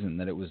to reason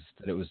that it was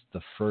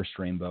the first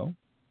rainbow.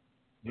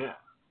 Yeah,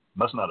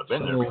 must not have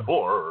been there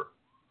before. Or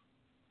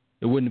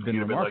it wouldn't have been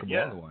remarkable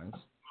otherwise.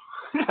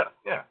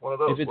 Yeah, one of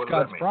those. If it's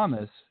God's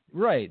promise,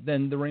 right?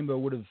 Then the rainbow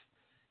would have,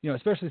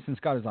 especially since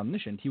God is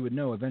omniscient, He would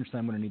know eventually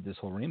I'm going to need this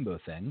whole rainbow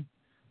thing.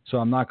 So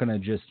I'm not going to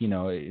just,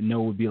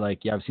 Noah would be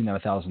like, yeah, I've seen that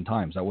 1,000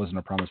 times. That wasn't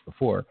a promise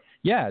before.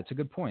 Yeah, it's a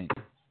good point.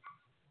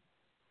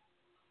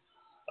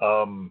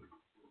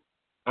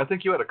 I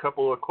think you had a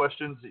couple of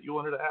questions that you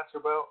wanted to ask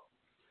about.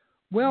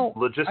 Well,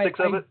 logistics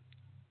of it.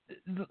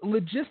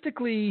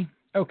 Logistically,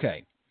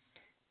 okay.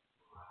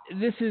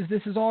 This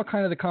is all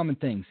kind of the common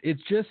things.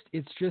 It's just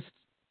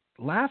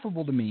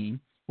laughable to me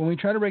when we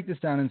try to break this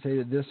down and say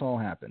that this all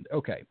happened.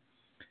 Okay,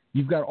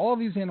 you've got all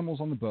these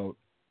animals on the boat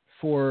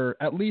for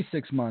at least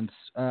 6 months.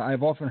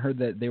 I've often heard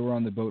that they were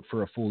on the boat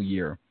for a full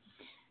year.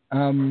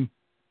 What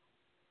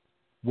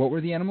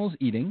were the animals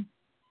eating?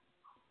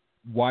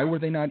 Why were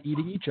they not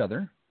eating each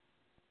other?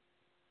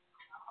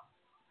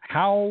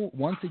 How,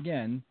 once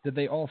again, did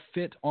they all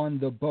fit on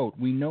the boat?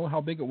 We know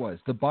how big it was.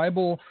 The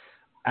Bible,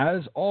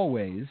 as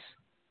always,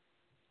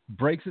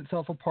 breaks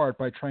itself apart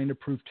by trying to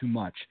prove too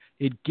much.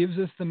 It gives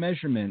us the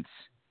measurements,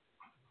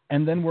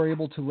 and then we're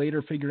able to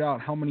later figure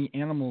out how many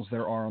animals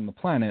there are on the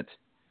planet,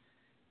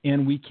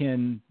 and we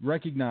can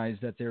recognize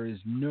that there is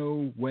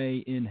no way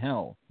in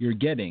hell you're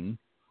getting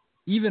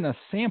even a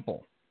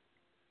sample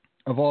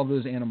of all of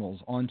those animals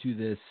onto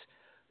this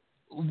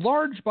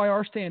large by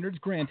our standards.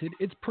 Granted,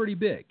 it's pretty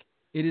big.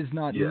 It is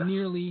not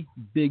nearly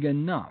big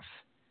enough.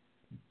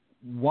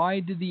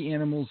 Why did the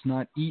animals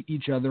not eat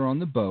each other on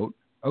the boat?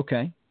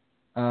 Okay.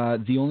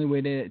 The only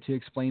way to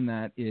explain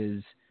that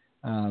is,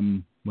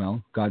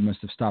 God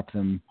must have stopped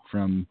them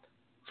from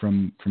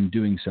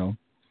doing so.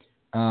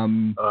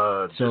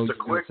 Just a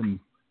quick,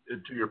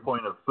 to your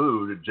point of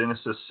food,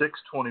 Genesis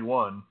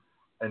 6:21,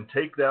 and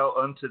take thou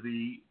unto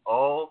thee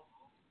all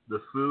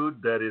the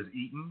food that is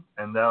eaten,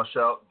 and thou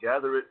shalt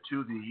gather it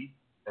to thee,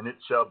 and it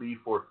shall be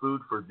for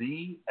food for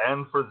thee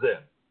and for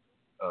them.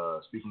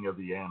 Speaking of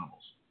the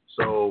animals.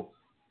 So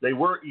they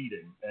were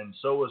eating, and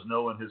so was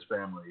Noah and his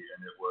family,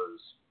 and it was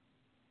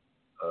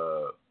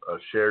a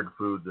shared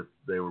food that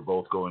they were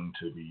both going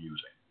to be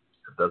using.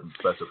 It doesn't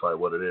specify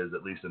what it is,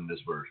 at least in this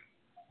version.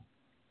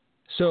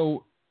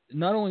 So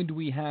not only do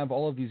we have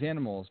all of these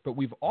animals, but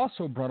we've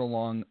also brought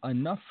along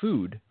enough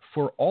food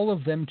for all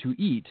of them to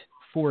eat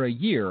for a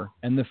year,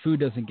 and the food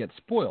doesn't get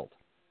spoiled.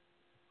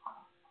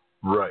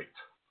 Right.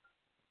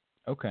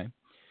 Okay.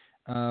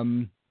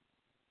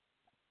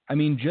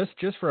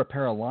 Just for a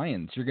pair of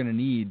lions, you're going to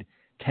need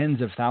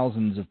tens of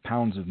thousands of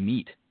pounds of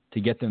meat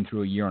to get them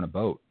through a year on a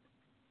boat.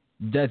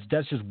 That's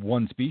just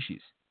one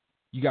species.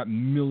 You got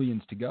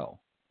millions to go.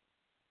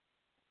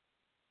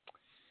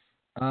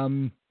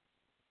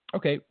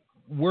 Okay.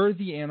 Were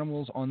the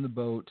animals on the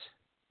boat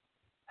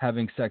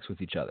having sex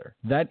with each other?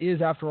 That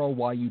is, after all,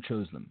 why you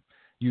chose them.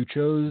 You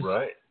chose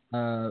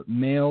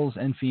males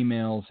and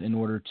females in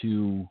order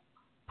to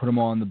put them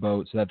all on the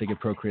boat so that they could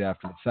procreate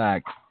after the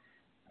fact.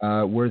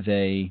 Were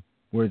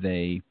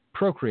they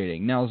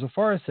procreating? Now,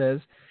 Zafara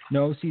says,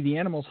 no, see, the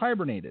animals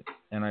hibernated.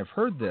 And I've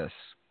heard this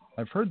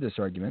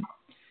argument.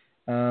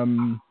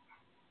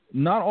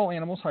 Not all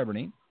animals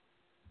hibernate.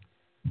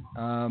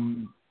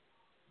 Some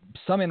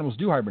animals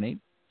do hibernate.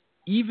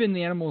 Even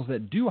the animals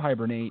that do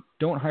hibernate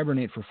don't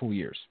hibernate for full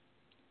years.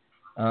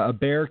 A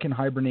bear can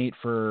hibernate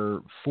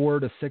for 4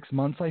 to 6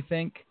 months, I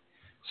think.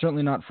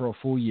 Certainly not for a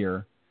full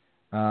year.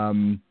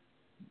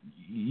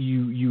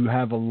 You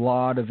have a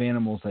lot of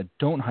animals that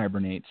don't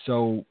hibernate.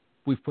 So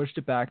we've pushed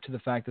it back to the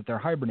fact that they're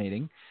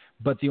hibernating.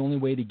 But the only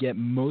way to get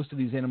most of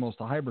these animals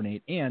to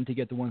hibernate and to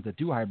get the ones that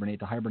do hibernate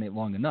to hibernate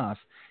long enough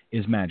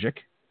is magic.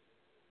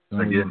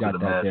 Again, got that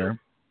magic. There.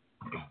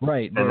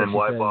 Right. And then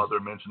why bother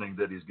mentioning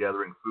that he's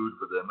gathering food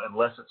for them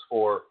unless it's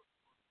for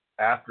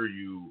after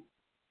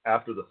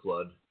the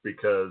flood,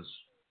 because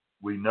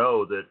we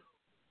know that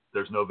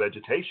there's no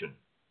vegetation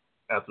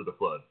after the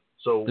flood.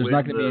 So there's when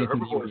not going to be the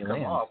herbivores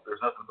come off, there's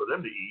nothing for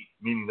them to eat,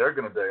 meaning they're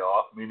going to die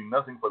off, meaning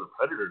nothing for the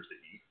predators to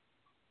eat.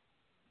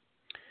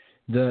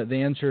 The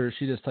answer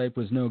she just typed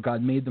was no,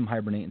 God made them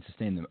hibernate and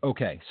sustain them.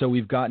 Okay, so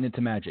we've gotten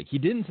into magic. He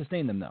didn't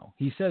sustain them, though.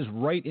 He says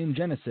right in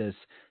Genesis,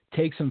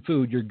 take some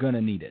food, you're going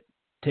to need it.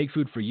 Take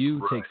food for you,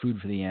 right. Take food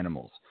for the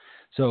animals.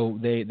 So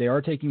they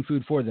are taking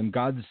food for them.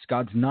 God's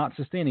not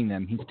sustaining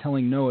them. He's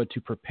telling Noah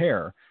to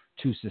prepare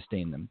to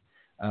sustain them.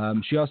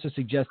 She also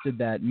suggested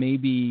that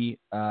maybe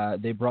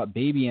they brought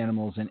baby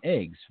animals and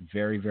eggs.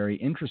 Very, very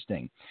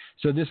interesting.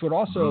 So this would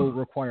also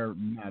require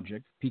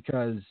magic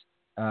because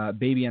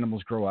baby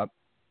animals grow up.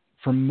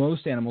 For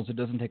most animals, it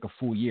doesn't take a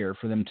full year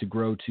for them to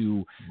grow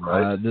to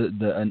a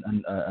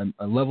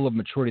level of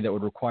maturity that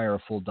would require a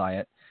full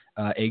diet.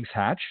 Eggs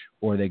hatch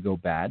or they go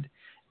bad.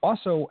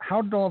 Also,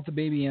 how did all of the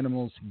baby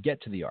animals get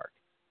to the ark?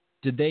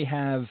 Did they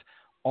have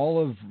all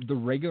of the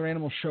regular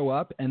animals show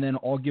up and then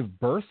all give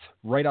birth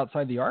right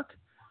outside the ark?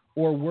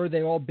 Or were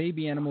they all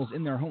baby animals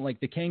in their home, like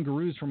the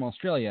kangaroos from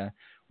Australia?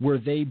 Were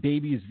they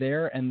babies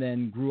there and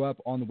then grew up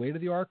on the way to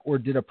the ark? Or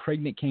did a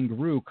pregnant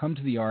kangaroo come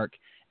to the ark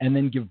and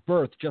then give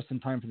birth just in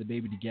time for the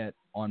baby to get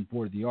on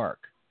board the ark?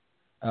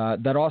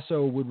 That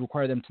also would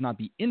require them to not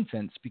be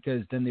infants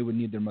because then they would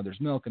need their mother's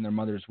milk and their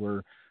mothers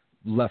were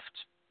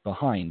left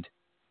behind.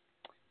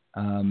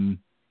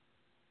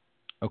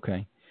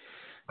 Okay.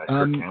 Nice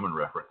Cameron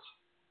reference.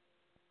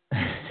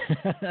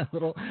 a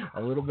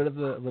little bit of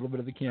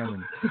the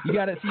Cameron. You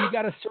got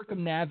to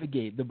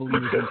circumnavigate the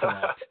believer's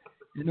intellect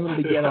in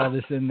order to get all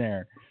this in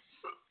there.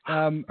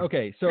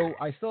 Okay, so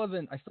I still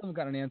haven't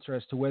gotten an answer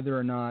as to whether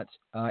or not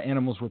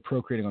animals were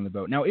procreating on the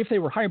boat. Now, if they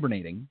were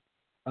hibernating,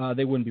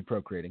 they wouldn't be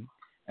procreating,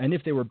 and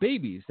if they were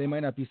babies, they might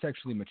not be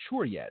sexually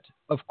mature yet.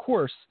 Of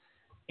course,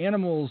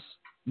 animals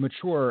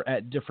mature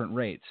at different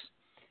rates.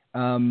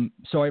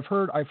 So I've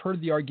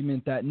heard the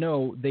argument that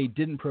no, they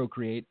didn't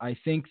procreate. I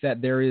think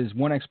that there is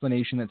one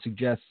explanation that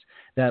suggests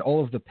that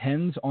all of the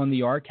pens on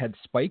the ark had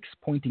spikes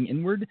pointing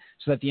inward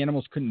so that the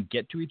animals couldn't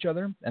get to each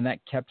other, and that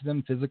kept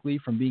them physically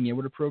from being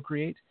able to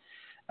procreate.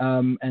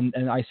 And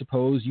I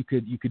suppose you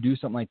could do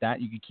something like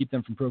that. You could keep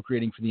them from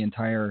procreating for the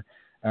entire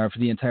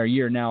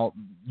year. Now,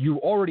 you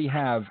already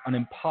have an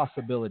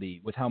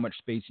impossibility with how much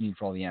space you need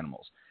for all the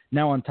animals.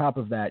 Now, on top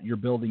of that, you're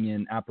building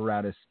in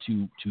apparatus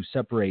to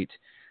separate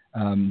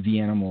the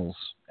animals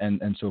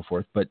and so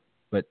forth. But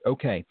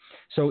okay.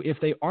 So if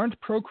they aren't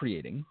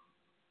procreating,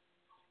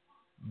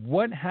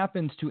 what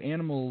happens to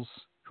animals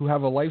who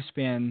have a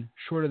lifespan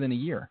shorter than a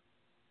year?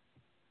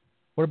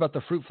 What about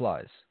the fruit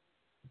flies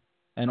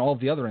and all of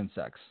the other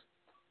insects,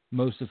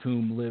 most of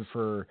whom live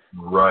for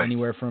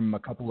anywhere from a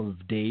couple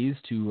of days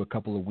to a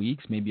couple of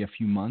weeks, maybe a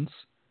few months?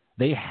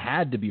 They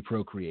had to be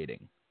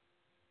procreating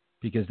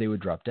because they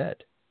would drop dead.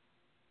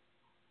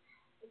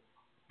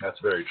 That's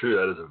very true.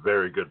 That is a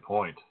very good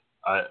point.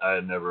 I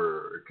had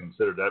never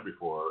considered that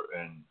before.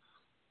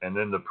 And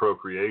then the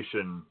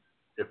procreation,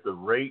 if the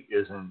rate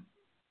isn't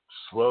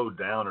slowed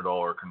down at all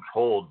or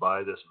controlled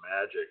by this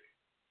magic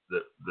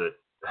that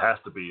has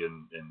to be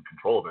in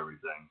control of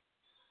everything,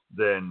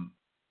 then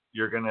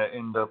you're going to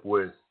end up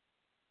with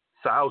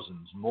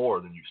thousands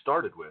more than you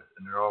started with,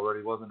 and there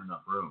already wasn't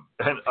enough room.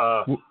 And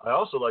I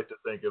also like to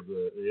think of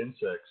the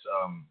insects.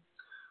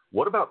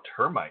 What about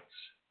termites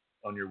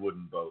on your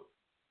wooden boat?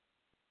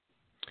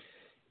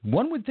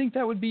 One would think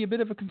that would be a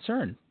bit of a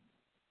concern.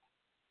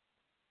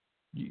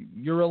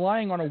 You're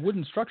relying on a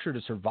wooden structure to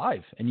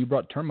survive, and you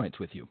brought termites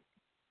with you.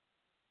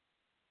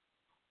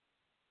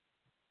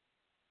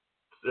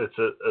 It's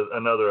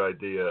another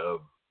idea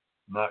of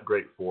not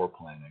great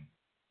planning.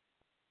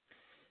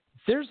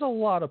 There's a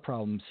lot of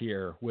problems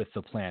here with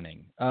the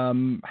planning.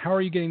 How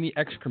are you getting the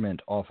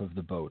excrement off of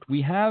the boat?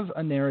 We have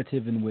a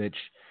narrative in which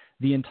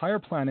the entire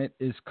planet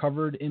is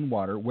covered in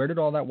water. Where did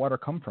all that water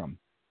come from?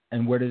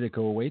 And where did it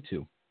go away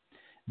to?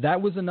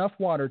 That was enough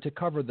water to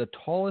cover the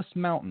tallest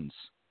mountains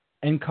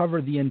and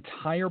cover the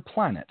entire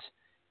planet,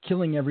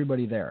 killing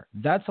everybody there.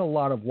 That's a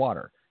lot of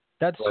water.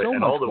 That's right. So and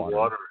much all the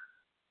water.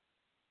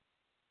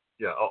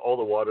 Yeah, all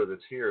the water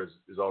that's here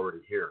is already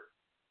here.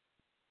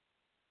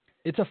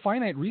 It's a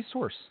finite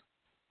resource.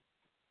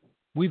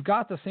 We've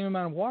got the same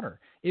amount of water.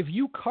 If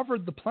you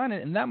covered the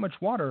planet in that much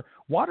water,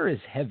 water is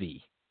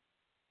heavy.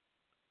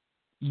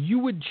 You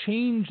would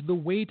change the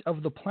weight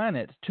of the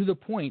planet to the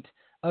point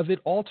of it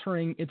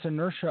altering its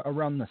inertia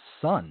around the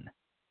sun.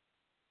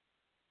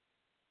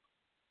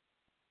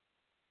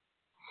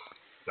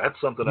 That's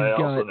something I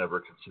also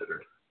never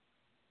considered.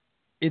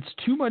 It's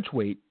too much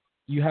weight.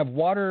 You have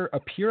water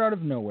appear out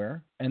of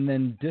nowhere and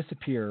then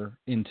disappear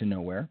into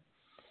nowhere.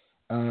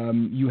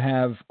 You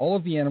have all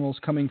of the animals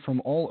coming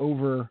from all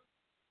over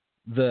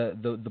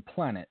the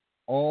planet,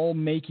 all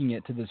making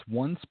it to this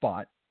one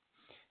spot.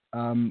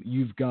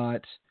 you've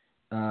got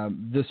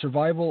the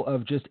survival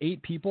of just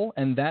 8 people,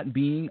 and that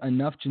being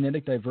enough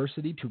genetic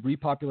diversity to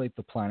repopulate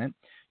the planet.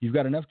 You've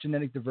got enough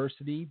genetic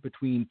diversity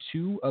between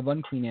 2 of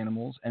unclean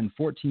animals and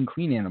 14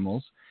 clean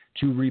animals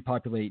to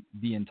repopulate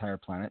the entire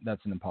planet.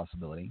 That's an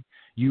impossibility.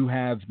 You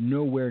have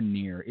nowhere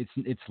near,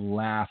 it's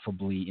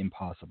laughably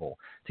impossible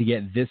to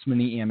get this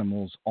many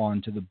animals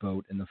onto the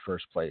boat in the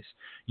first place.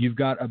 You've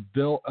got a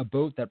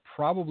boat that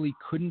probably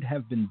couldn't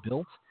have been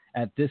built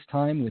at this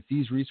time with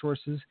these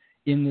resources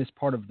in this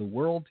part of the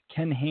world.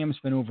 Ken Ham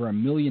spent over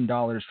 $1 million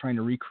trying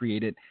to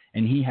recreate it,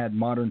 and he had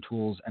modern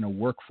tools and a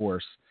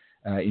workforce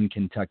in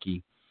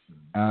Kentucky.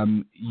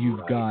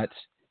 You've got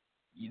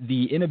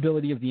the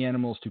inability of the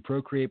animals to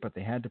procreate, but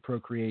they had to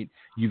procreate.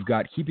 You've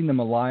got keeping them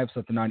alive so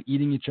that they're not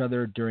eating each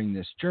other during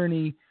this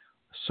journey,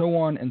 so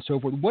on and so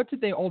forth. What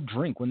did they all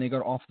drink when they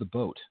got off the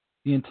boat?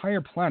 The entire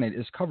planet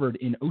is covered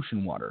in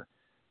ocean water.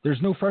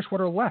 There's no fresh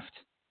water left.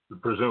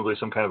 Presumably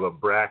some kind of a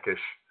brackish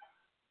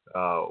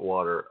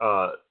water.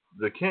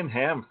 The Ken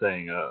Ham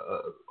thing,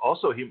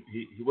 also he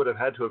would have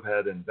had to have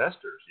had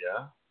investors,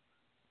 yeah?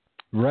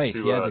 Right,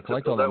 to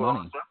collect all that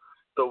money.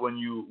 So when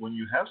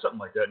you have something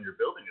like that and you're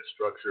building a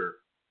structure,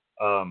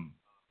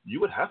 you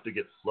would have to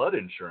get flood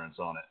insurance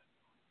on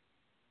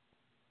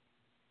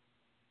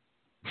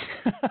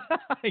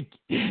it.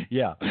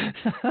 Yeah.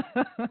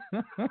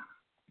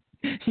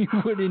 You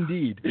would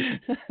indeed.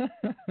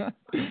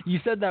 You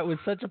said that with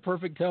such a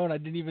perfect tone. I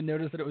didn't even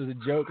notice that it was a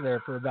joke there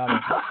for about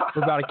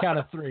a count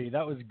of 3.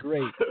 That was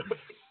great.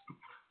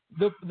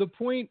 The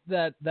point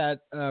that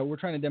we're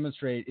trying to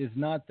demonstrate is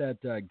not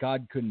that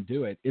God couldn't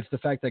do it. It's the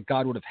fact that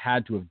God would have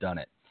had to have done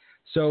it.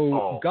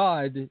 So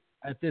God,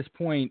 at this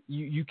point,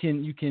 you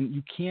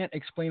can't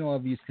explain all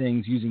of these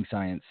things using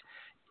science.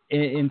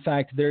 In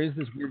fact, there is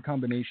this weird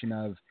combination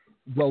of,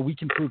 well, we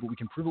can prove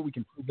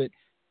it.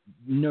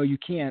 No, you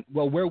can't.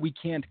 Well, where we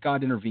can't,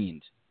 God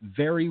intervened.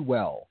 Very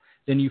well.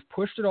 Then you've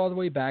pushed it all the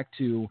way back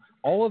to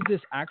all of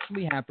this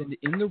actually happened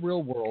in the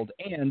real world,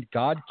 and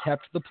God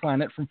kept the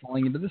planet from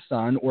falling into the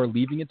sun or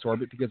leaving its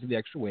orbit because of the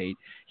extra weight.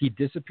 He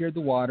disappeared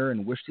the water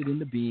and wished it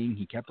into being.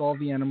 He kept all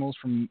the animals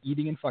from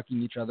eating and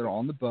fucking each other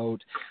on the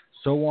boat,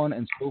 so on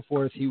and so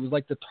forth. He was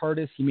like the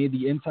TARDIS. He made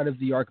the inside of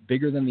the ark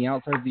bigger than the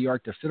outside of the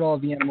ark to fit all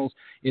of the animals.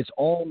 It's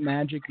all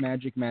magic,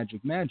 magic,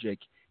 magic, magic,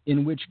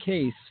 in which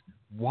case,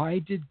 why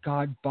did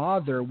God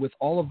bother with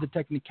all of the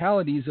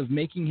technicalities of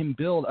making him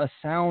build a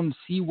sound,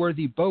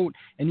 seaworthy boat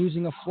and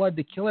using a flood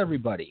to kill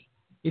everybody?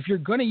 If you're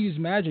going to use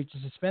magic to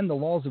suspend the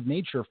laws of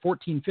nature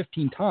 14,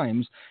 15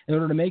 times in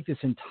order to make this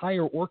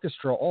entire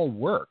orchestra all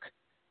work,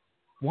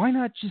 why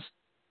not just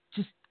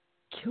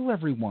kill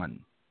everyone?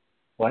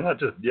 Why not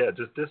just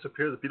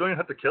disappear? You don't even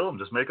have to kill them.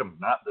 Just make them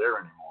not there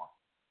anymore.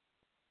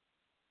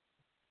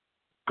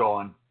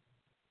 Gone.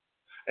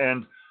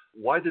 And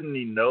why didn't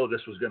he know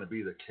this was going to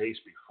be the case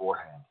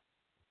beforehand?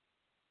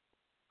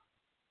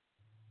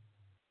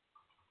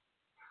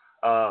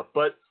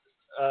 But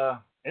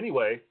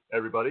anyway,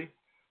 everybody,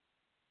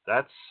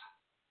 that's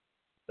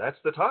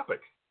the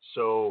topic.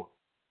 So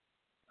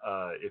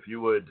if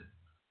you would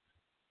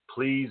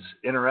please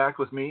interact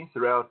with me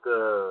throughout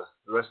the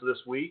rest of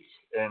this week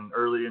and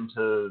early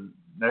into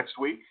next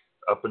week,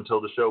 up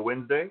until the show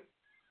Wednesday,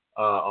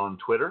 on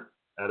Twitter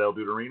at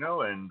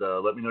ELDUDEIRENO, and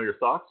let me know your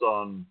thoughts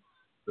on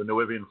the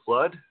Noavian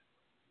flood.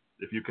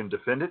 If you can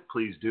defend it,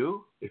 please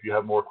do. If you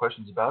have more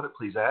questions about it,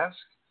 please ask.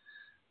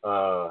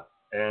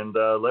 And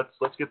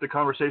let's get the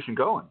conversation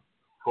going.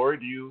 Corey,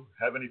 do you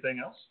have anything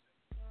else?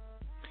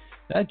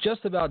 That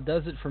just about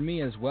does it for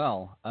me as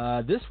well.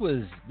 This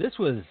was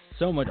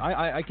so much.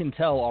 I can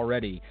tell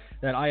already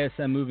that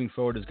ISM moving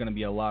forward is going to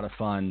be a lot of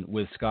fun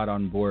with Scott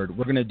on board.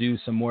 We're going to do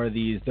some more of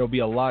these. They'll be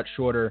a lot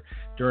shorter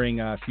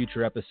during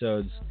future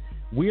episodes.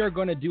 We are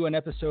going to do an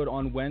episode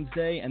on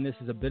Wednesday, and this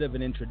is a bit of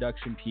an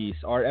introduction piece.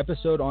 Our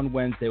episode on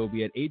Wednesday will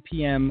be at 8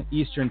 p.m.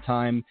 Eastern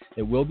Time.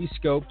 It will be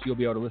scoped. You'll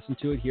be able to listen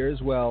to it here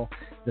as well.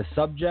 The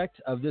subject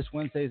of this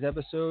Wednesday's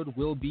episode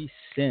will be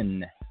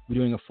sin. We're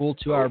doing a full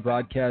 2-hour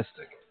broadcast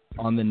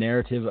on the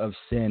narrative of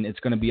sin. It's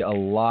going to be a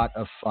lot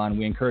of fun.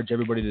 We encourage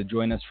everybody to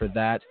join us for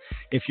that.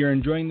 If you're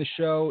enjoying the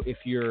show, if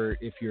you're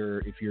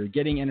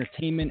getting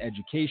entertainment,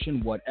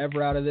 education,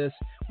 whatever out of this,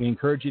 we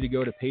encourage you to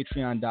go to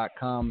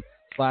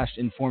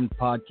patreon.com/informed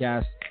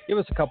podcast. Give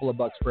us a couple of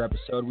bucks per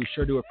episode. We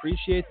sure do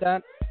appreciate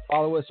that.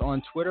 Follow us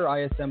on Twitter,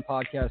 ISM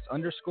Podcast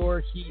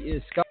 _. He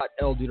is Scott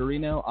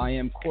ELDUDEIRENO. I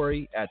am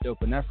Corey at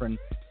Dopinephrine.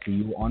 See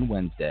you on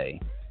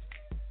Wednesday.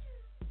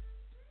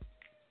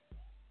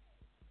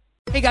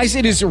 Hey guys,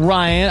 it is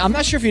Ryan. I'm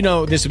not sure if you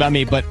know this about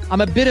me, but I'm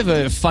a bit of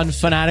a fun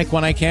fanatic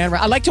when I can.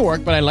 I like to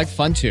work, but I like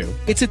fun too.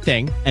 It's a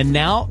thing. And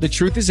now the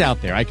truth is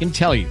out there. I can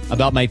tell you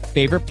about my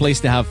favorite place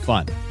to have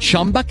fun.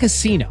 Chumba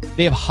Casino.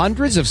 They have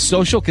hundreds of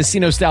social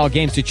casino style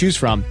games to choose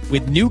from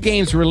with new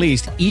games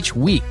released each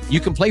week. You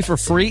can play for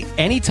free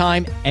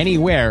anytime,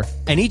 anywhere.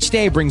 And each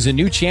day brings a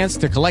new chance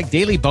to collect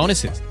daily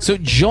bonuses. So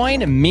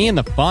join me in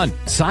the fun.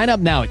 Sign up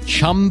now at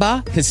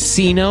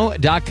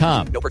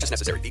ChumbaCasino.com. No purchase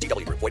necessary.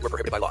 VGW. Void where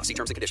prohibited by law. See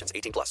terms and conditions.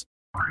 18+.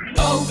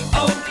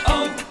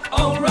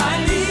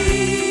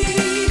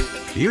 O'Reilly.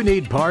 You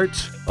need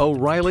parts?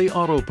 O'Reilly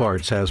Auto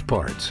Parts has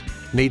parts.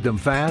 Need them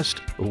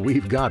fast?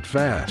 We've got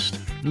fast.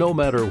 No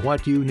matter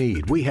what you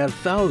need, we have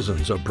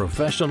thousands of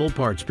professional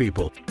parts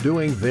people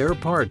doing their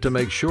part to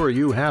make sure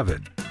you have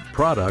it.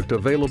 Product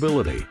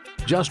availability.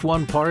 Just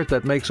one part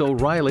that makes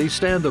O'Reilly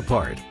stand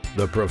apart.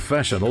 The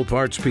professional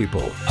parts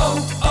people.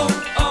 Oh,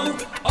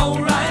 oh, oh,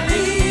 O'Reilly.